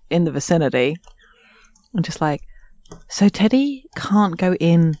in the vicinity. I'm just like, so Teddy can't go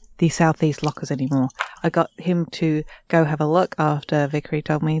in the southeast lockers anymore. I got him to go have a look after Vickery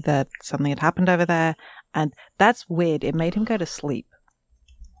told me that something had happened over there, and that's weird. It made him go to sleep.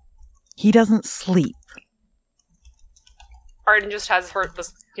 He doesn't sleep. Arden just has her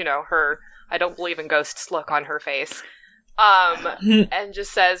I don't believe in ghosts look on her face. And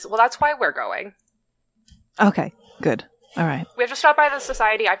just says, well, that's why we're going. Okay, good. All right. We have to stop by the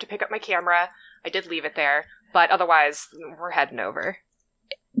society. I have to pick up my camera. I did leave it there. But otherwise, we're heading over.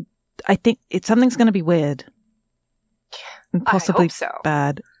 I think something's going to be weird. And possibly I hope so.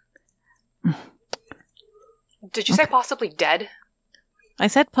 Bad. Did you say possibly dead? I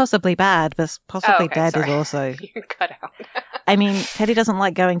said possibly bad, but possibly dead sorry. is also... You cut out. I mean, Teddy doesn't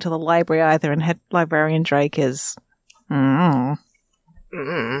like going to the library either, and head librarian Drake is... Well,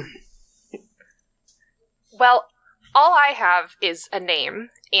 all I have is a name,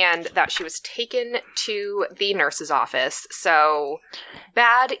 and that she was taken to the nurse's office. So,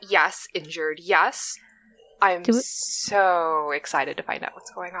 bad, yes. Injured, yes. I'm so excited to find out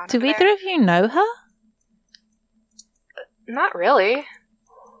what's going on. Do either of you know her? Not really.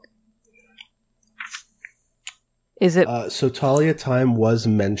 Is it... So Talia Time was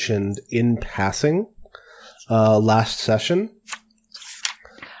mentioned in passing last session.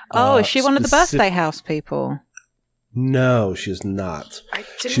 Oh, is she one of the birthday house people? No, she is not.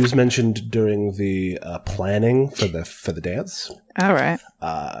 She was mentioned during the planning for the dance. All right.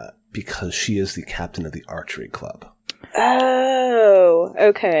 Because she is the captain of the archery club. Oh,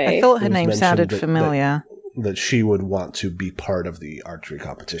 okay. I thought her name sounded familiar. That she would want to be part of the archery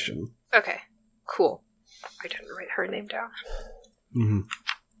competition. Okay, cool. I didn't write her name down.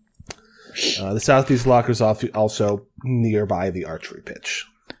 The Southeast Locker is also nearby the archery pitch.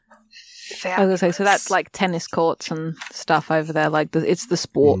 I was going to say, so that's like tennis courts and stuff over there. Like it's the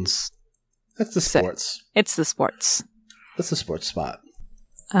sports. That's the sports. It's the sports. That's the sports spot.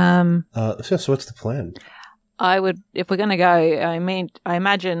 So what's the plan? If we're going to go, I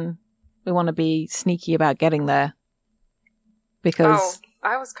imagine we want to be sneaky about getting there. Because...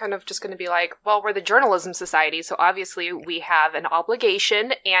 I was kind of just going to be like, well, we're the Journalism Society, so obviously we have an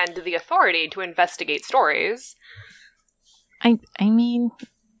obligation and the authority to investigate stories. I mean,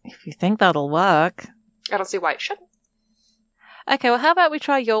 if you think that'll work. I don't see why it shouldn't. Okay, well, how about we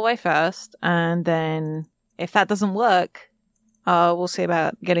try your way first, and then if that doesn't work, we'll see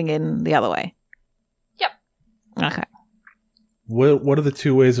about getting in the other way. Yep. Okay. What are the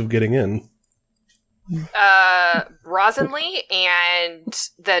two ways of getting in? Brazenly and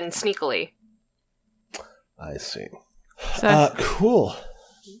then sneakily. I see. So, cool.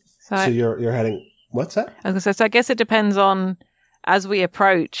 So you're heading... What's that? So I guess it depends on, as we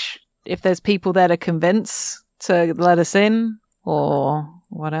approach, if there's people there to convince to let us in, or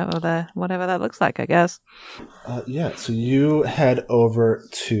whatever that looks like, I guess. Yeah, so you head over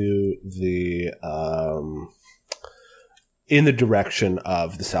to the... in the direction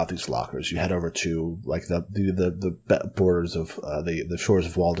of the Southeast Lockers. You head over to like the borders of the shores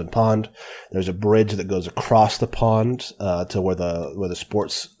of Walden Pond. There's a bridge that goes across the pond to where the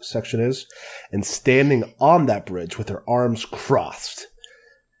sports section is, and standing on that bridge with her arms crossed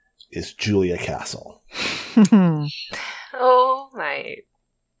is Julia Castle. Oh my!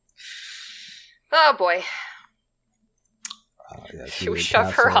 Oh boy! Should we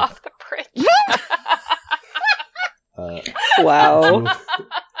shove her off the bridge? Wow.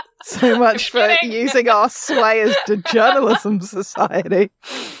 So much for using our sway as the Journalism Society.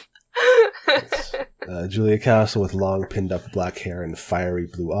 Julia Castle with long pinned up black hair and fiery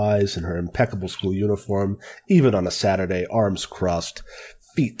blue eyes in her impeccable school uniform, even on a Saturday, arms crossed,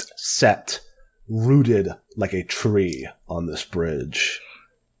 feet set, rooted like a tree on this bridge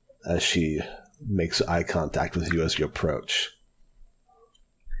as she makes eye contact with you as you approach.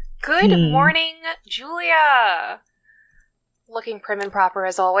 Good morning, Julia! Looking prim and proper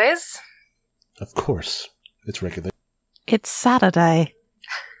as always. Of course. It's regular. It's Saturday.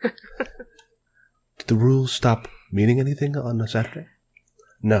 Did the rules stop meaning anything on a Saturday?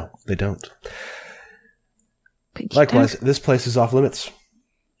 No, they don't. Likewise, this place is off limits.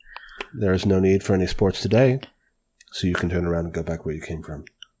 There is no need for any sports today, so you can turn around and go back where you came from.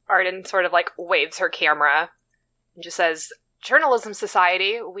 Arden sort of like waves her camera and just says, Journalism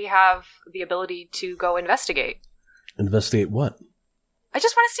Society, we have the ability to go investigate. Investigate what? I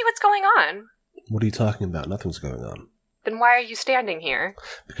just want to see what's going on. What are you talking about? Nothing's going on. Then why are you standing here?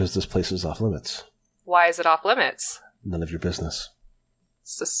 Because this place is off limits. Why is it off limits? None of your business.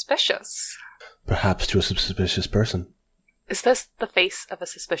 Suspicious. Perhaps to a suspicious person. Is this the face of a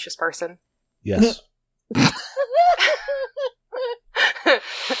suspicious person? Yes.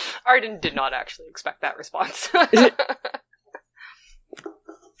 Arden did not actually expect that response.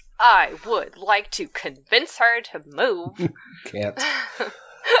 I would like to convince her to move. Can't.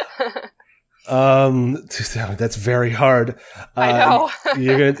 That's very hard. I know.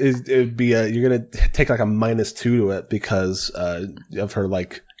 You're gonna take like a -2 to it because of her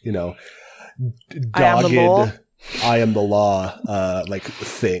like dogged I am the law like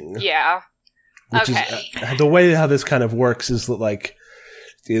thing. Yeah. Which is the way how this kind of works is that like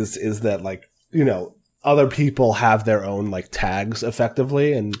is that like other people have their own like tags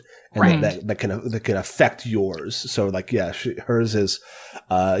effectively and that can affect yours. So like hers is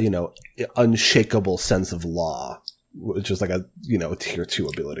unshakable sense of law, which is like a tier 2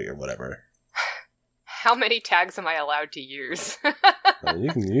 ability or whatever. How many tags am I allowed to use?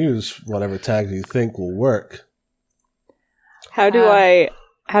 You can use whatever tags you think will work. How do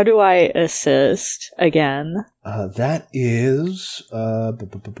I assist again? That is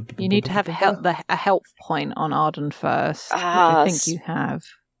you need to have a help point on Arden first, which I think you have.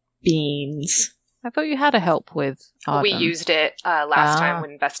 Beans. I thought you had a help with Arden. We used it last time when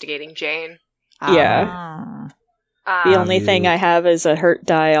investigating Jane. Yeah. The only thing I have is a hurt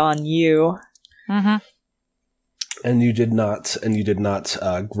die on you. Mm-hmm. And you did not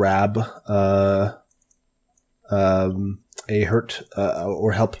grab a hurt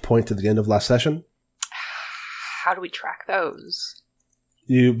or help point at the end of last session. How do we track those?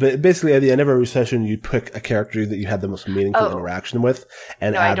 You basically at the end of every session, you pick a character that you had the most meaningful interaction with,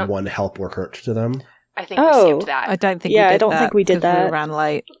 and add one help or hurt to them. I think we skipped that. I don't think. I don't think we did that. We ran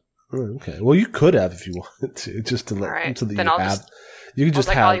late. Okay. Well, you could have if you wanted to, just to let so that you could just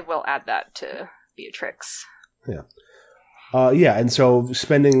have. I will add that to Beatrix. Yeah. And so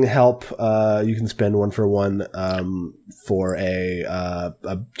spending help, you can spend 1 for 1 for a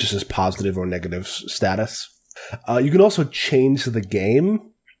just as positive or negative status. You can also change the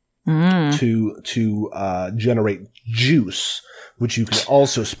game to generate juice, which you can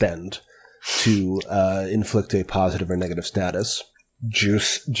also spend to inflict a positive or negative status.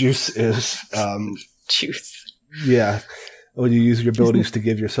 Juice is juice. Yeah. When you use your abilities to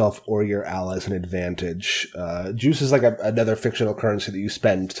give yourself or your allies an advantage. Juice is like another fictional currency that you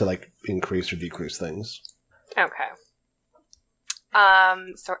spend to like increase or decrease things. Okay.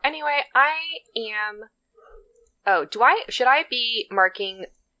 So anyway, I am. Oh, should I be marking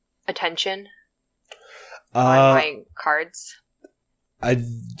attention on my cards? I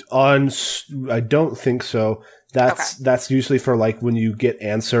don't think so. That's usually for like when you get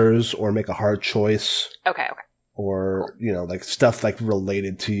answers or make a hard choice. Okay. Or, like stuff like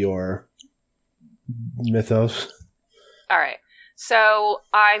related to your mythos. All right. So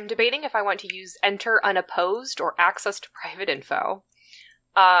I'm debating if I want to use enter unopposed or access to private info.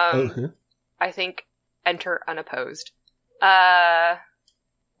 I think enter unopposed. And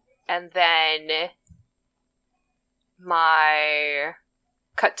then my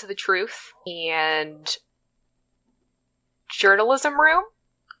cut to the truth and journalism room.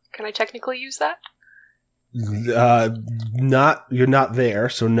 Can I technically use that? You're not there,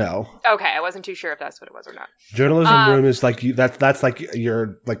 so no. Okay, I wasn't too sure if that's what it was or not. Journalism room is like that's like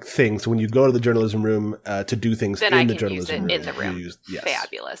your like thing. So when you go to the journalism room to do things then in the journalism room, in the room. Yes.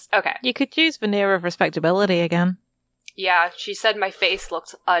 Fabulous. Okay. You could use veneer of respectability again. Yeah, she said my face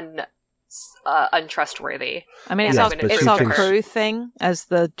looked untrustworthy. I mean, it's our crew thing as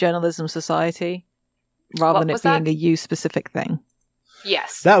the journalism society, rather than it being a you-specific thing.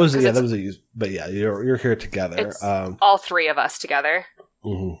 Yes, that was a use. But yeah, you're here together. It's all 3 of us together.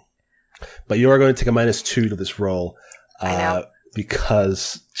 Mm-hmm. But you are going to take a -2 to this roll. I know.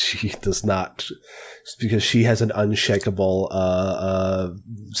 Because she does not. Because she has an unshakable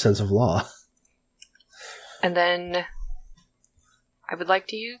sense of law. And then I would like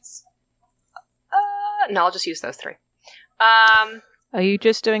to use. No, I'll just use those 3. Are you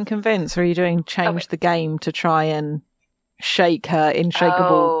just doing convince, or are you doing change the game to try and shake her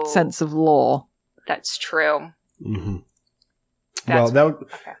inshakable sense of law? That's true. Mm-hmm.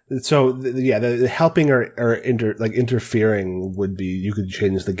 The helping or interfering would be, you could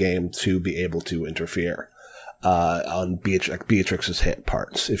change the game to be able to interfere on Beatrix's hit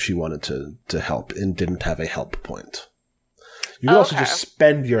parts if she wanted to help and didn't have a help point. You could also just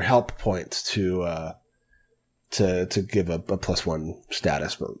spend your help points to give a +1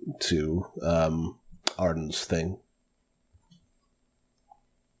 status to Arden's thing.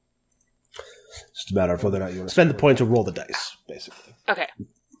 It's just a matter of whether or not you want to spend the point to roll the dice, basically. Okay.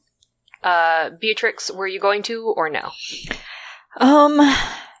 Beatrix, were you going to or no?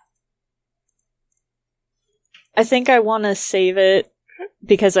 I think I want to save it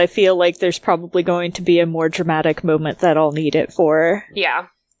because I feel like there's probably going to be a more dramatic moment that I'll need it for. Yeah.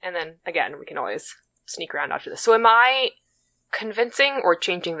 And then, again, we can always sneak around after this. So am I convincing or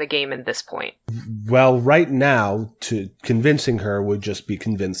changing the game at this point? Well, right now, convincing her would just be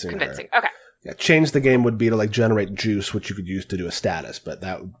convincing her. Okay. Yeah, change the game would be to like generate juice, which you could use to do a status, but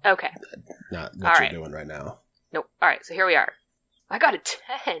that Okay. not what All you're right. doing right now. Nope. All right, so here we are. I got a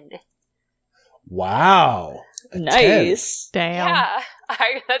 10. Wow. A 10. Nice. Damn. Yeah,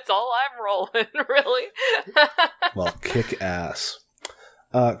 that's all I'm rolling, really. Well, kick ass.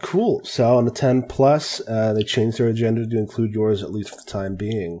 Cool. So on the 10 plus, they changed their agenda to include yours at least for the time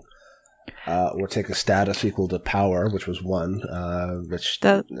being. Or take a status equal to power, which was 1.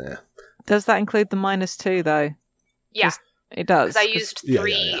 Does that include the -2 though? Yeah, It does. because I used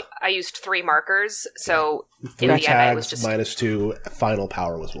 3. Yeah. I used 3 markers, so 3 in the end, I was tags, just -2, final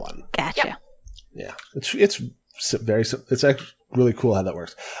power was 1. Gotcha. Yep. Yeah. It's actually really cool how that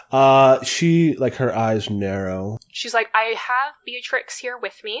works. She, like, her eyes narrow. She's like, I have Beatrix here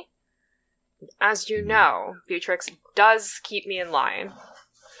with me. As you know, Beatrix does keep me in line,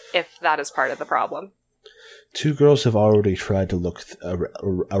 if that is part of the problem. 2 girls have already tried to look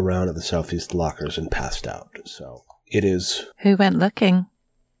around at the southeast lockers and passed out, so it is... Who went looking?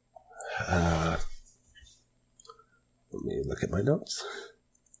 Let me look at my notes.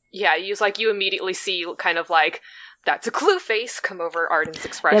 Yeah, you immediately see kind of like, that's a clue face come over Arden's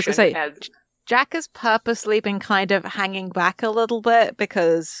expression. say, and Jack has purposely been kind of hanging back a little bit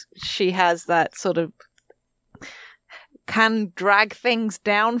because she has that sort of can drag things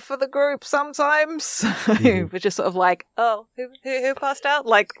down for the group sometimes. So we're just sort of like, oh, who passed out?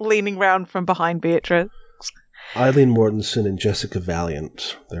 Like leaning round from behind Beatrice. Eileen Mortensen and Jessica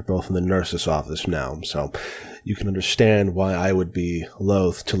Valiant. They're both in the nurse's office now, so you can understand why I would be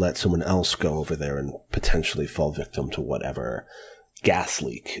loath to let someone else go over there and potentially fall victim to whatever gas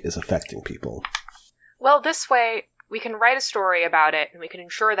leak is affecting people. well, this way, we can write a story about it, and we can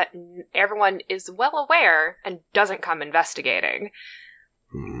ensure that everyone is well aware and doesn't come investigating.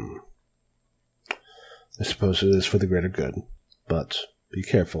 I suppose it is for the greater good, but be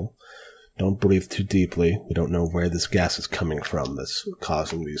careful. Don't breathe too deeply. We don't know where this gas is coming from that's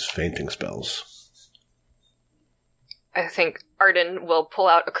causing these fainting spells. I think Arden will pull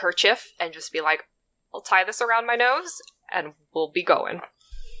out a kerchief and just be like, I'll tie this around my nose, and we'll be going.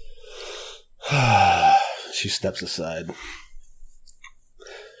 She steps aside.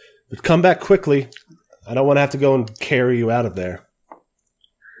 But come back quickly. I don't want to have to go and carry you out of there.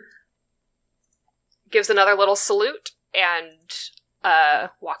 Gives another little salute, and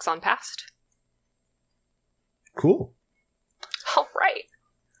walks on past. Cool. All right.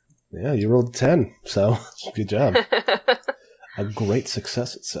 Yeah, you rolled 10, so good job. A great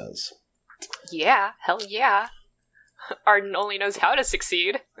success, it says. Yeah, hell yeah. Arden only knows how to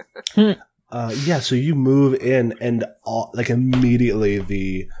succeed. So you move in, and immediately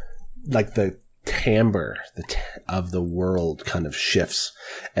the timbre of the world kind of shifts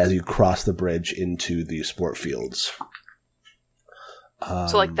as you cross the bridge into the sport fields.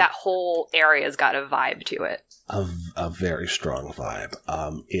 So that whole area's got a vibe to it. A very strong vibe.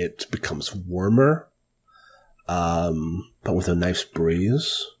 It becomes warmer, but with a nice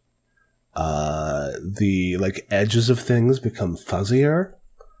breeze. The edges of things become fuzzier,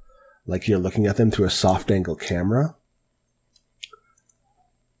 like you're looking at them through a soft angle camera.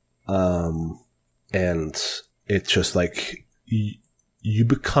 And it's just like you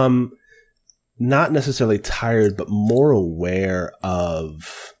become not necessarily tired, but more aware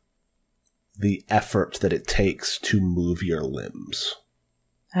of the effort that it takes to move your limbs.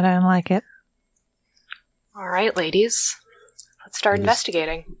 I don't like it. All right, ladies. Let's start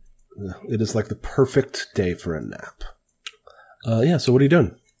investigating. It is like the perfect day for a nap. So what are you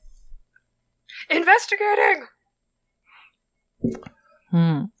doing? Investigating!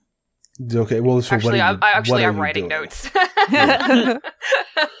 Okay, well, so I'm writing notes.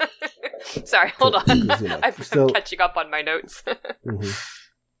 Sorry, hold on. I'm catching up on my notes. Mm-hmm.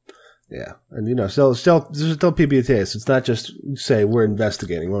 Yeah, and still PBTA, so it's not just say we're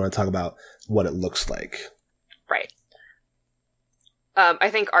investigating. We want to talk about what it looks like. Right. I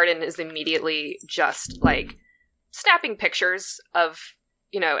think Arden is immediately just snapping pictures of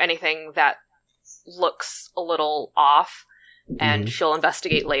anything that looks a little off, and she'll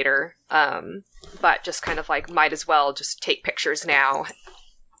investigate later. But just kind of might as well just take pictures now.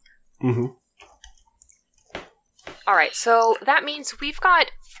 Mm-hmm. All right, so that means we've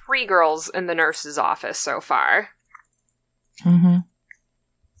got 3 girls in the nurse's office so far. Mm-hmm.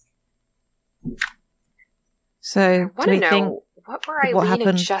 So, I want do we to know, think what were what Eileen and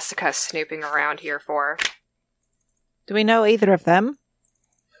happened? Jessica snooping around here for? Do we know either of them?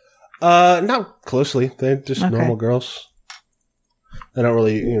 Not closely. They're just Okay. normal girls. They don't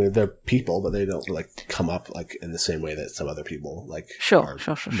really, they're people, but they don't come up in the same way that some other people Sure.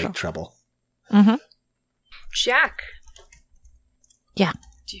 make trouble. Mm-hmm. Jack. Yeah.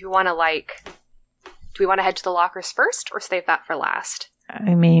 Do you want to do we want to head to the lockers first or save that for last?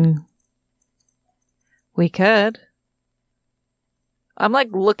 I mean, we could. I'm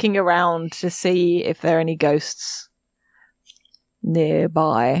looking around to see if there are any ghosts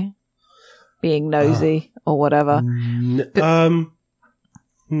nearby, being nosy or whatever.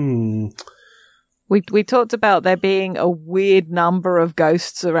 We talked about there being a weird number of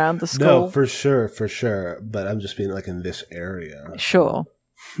ghosts around the school. No, for sure. But I'm just being in this area. Sure.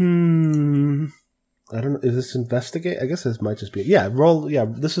 I don't know. Is this investigate? I guess this might just be. Yeah, roll. Yeah,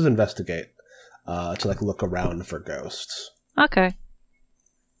 this is investigate. To look around for ghosts. Okay.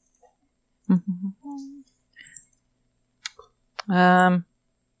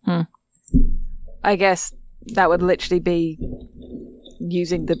 I guess that would literally be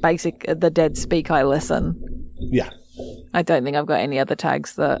using the dead speak, I listen. Yeah. I don't think I've got any other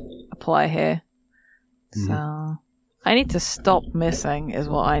tags that apply here. So I need to stop missing is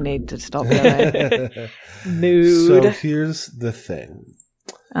what I need to stop doing. Mood. So here's the thing.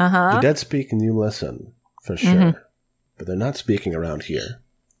 The dead speak and you listen, for sure. But they're not speaking around here.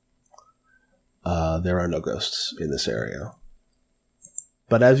 There are no ghosts in this area.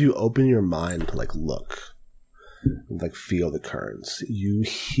 But as you open your mind to look and feel the currents, you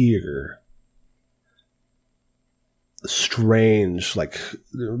hear strange,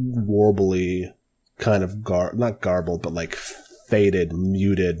 warbly kind of not garbled, but faded,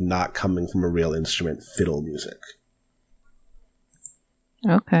 muted, not coming from a real instrument, fiddle music.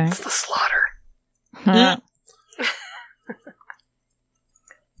 Okay. It's the slaughter.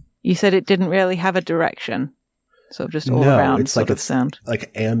 You said it didn't really have a direction. So just all around it's sort of sound.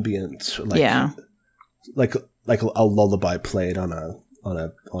 Like ambient, yeah. Like a lullaby played on a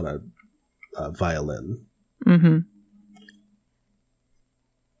violin.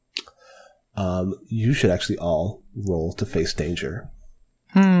 You should actually all roll to face danger.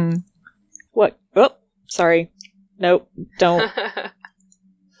 What? Oh, sorry. Nope. Don't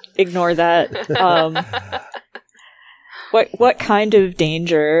ignore that. What kind of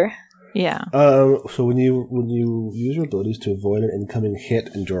danger? Yeah. So when you use your abilities to avoid an incoming hit,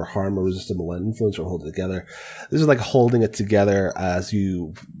 endure harm, or resist a malevolent influence, or hold it together, this is holding it together as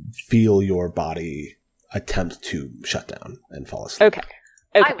you feel your body attempt to shut down and fall asleep. Okay.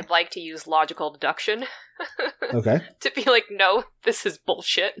 I would like to use logical deduction. Okay. To be no, this is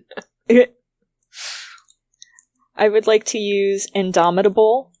bullshit. I would like to use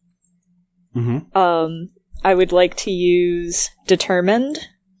Indomitable. I would like to use Determined.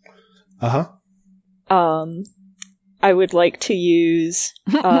 I would like to use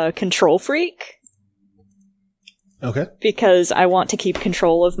Control Freak. Okay. Because I want to keep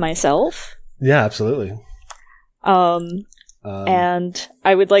control of myself. Yeah, absolutely. And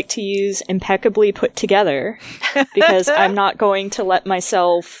I would like to use Impeccably Put Together because I'm not going to let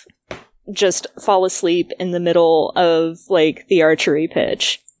myself just fall asleep in the middle of the archery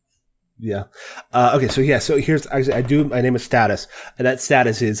pitch. Yeah. Okay. So here's actually I name a status, and that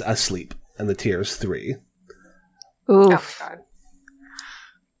status is asleep, and the tier is 3. Oof. Oh my god.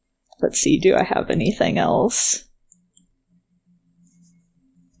 Let's see. Do I have anything else?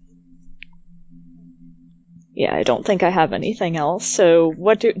 Yeah, I don't think I have anything else. So,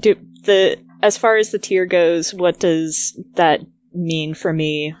 what as far as the tier goes, what does that mean for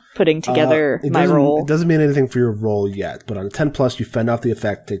me putting together my role? It doesn't mean anything for your role yet, but on a 10+, you fend off the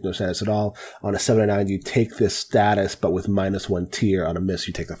effect, take no status at all. On a 7 and 9, you take this status, but with -1 tier. On a miss,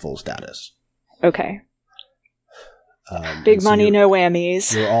 you take the full status. Okay. Big money, no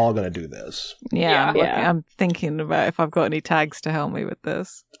whammies. You're all going to do this. Yeah. I'm thinking about if I've got any tags to help me with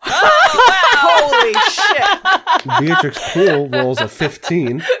this. Holy shit! Beatrix Poole rolls a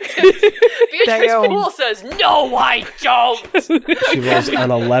 15. Beatrix Poole says, "No, I don't." She rolls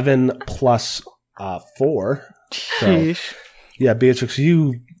an 11 plus 4. So, yeah, Beatrix,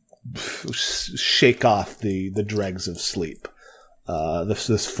 you shake off the dregs of sleep.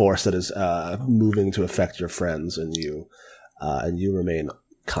 This force that is moving to affect your friends and you remain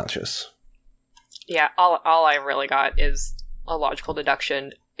conscious. Yeah, all I really got is a logical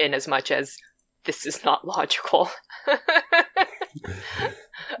deduction in as much as this is not logical.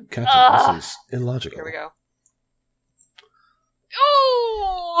 Captain, this is illogical. Here we go.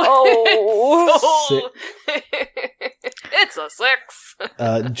 Oh! It's a 6.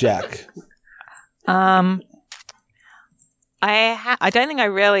 Jack. I don't think I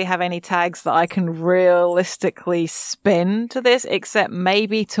really have any tags that I can realistically spin to this, except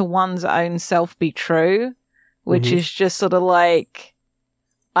maybe to one's own self be true, which is just sort of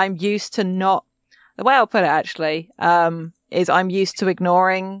I'm used to not. The way I'll put it actually is I'm used to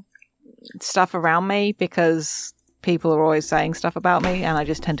ignoring stuff around me because people are always saying stuff about me, and I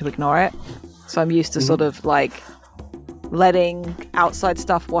just tend to ignore it. So I'm used to sort of like letting outside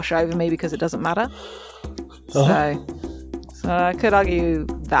stuff wash over me because it doesn't matter. So I could argue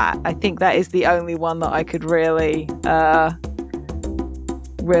that. I think that is the only one that I could really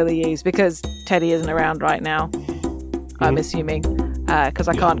use, because Teddy isn't around right now. I'm assuming, because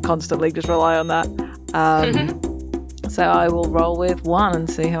I can't constantly just rely on that. So I will roll with 1 and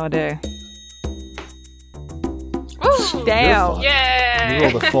see how I do. Ooh, damn! Yeah, You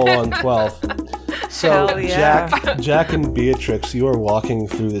rolled a full-on 12. So Hell yeah. Jack and Beatrix, you are walking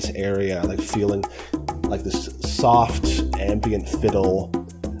through this area, like feeling like this soft ambient fiddle,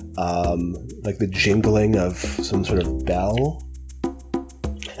 like the jingling of some sort of bell.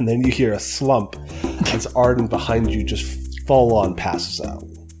 And then you hear a slump as Arden behind you just full on passes out.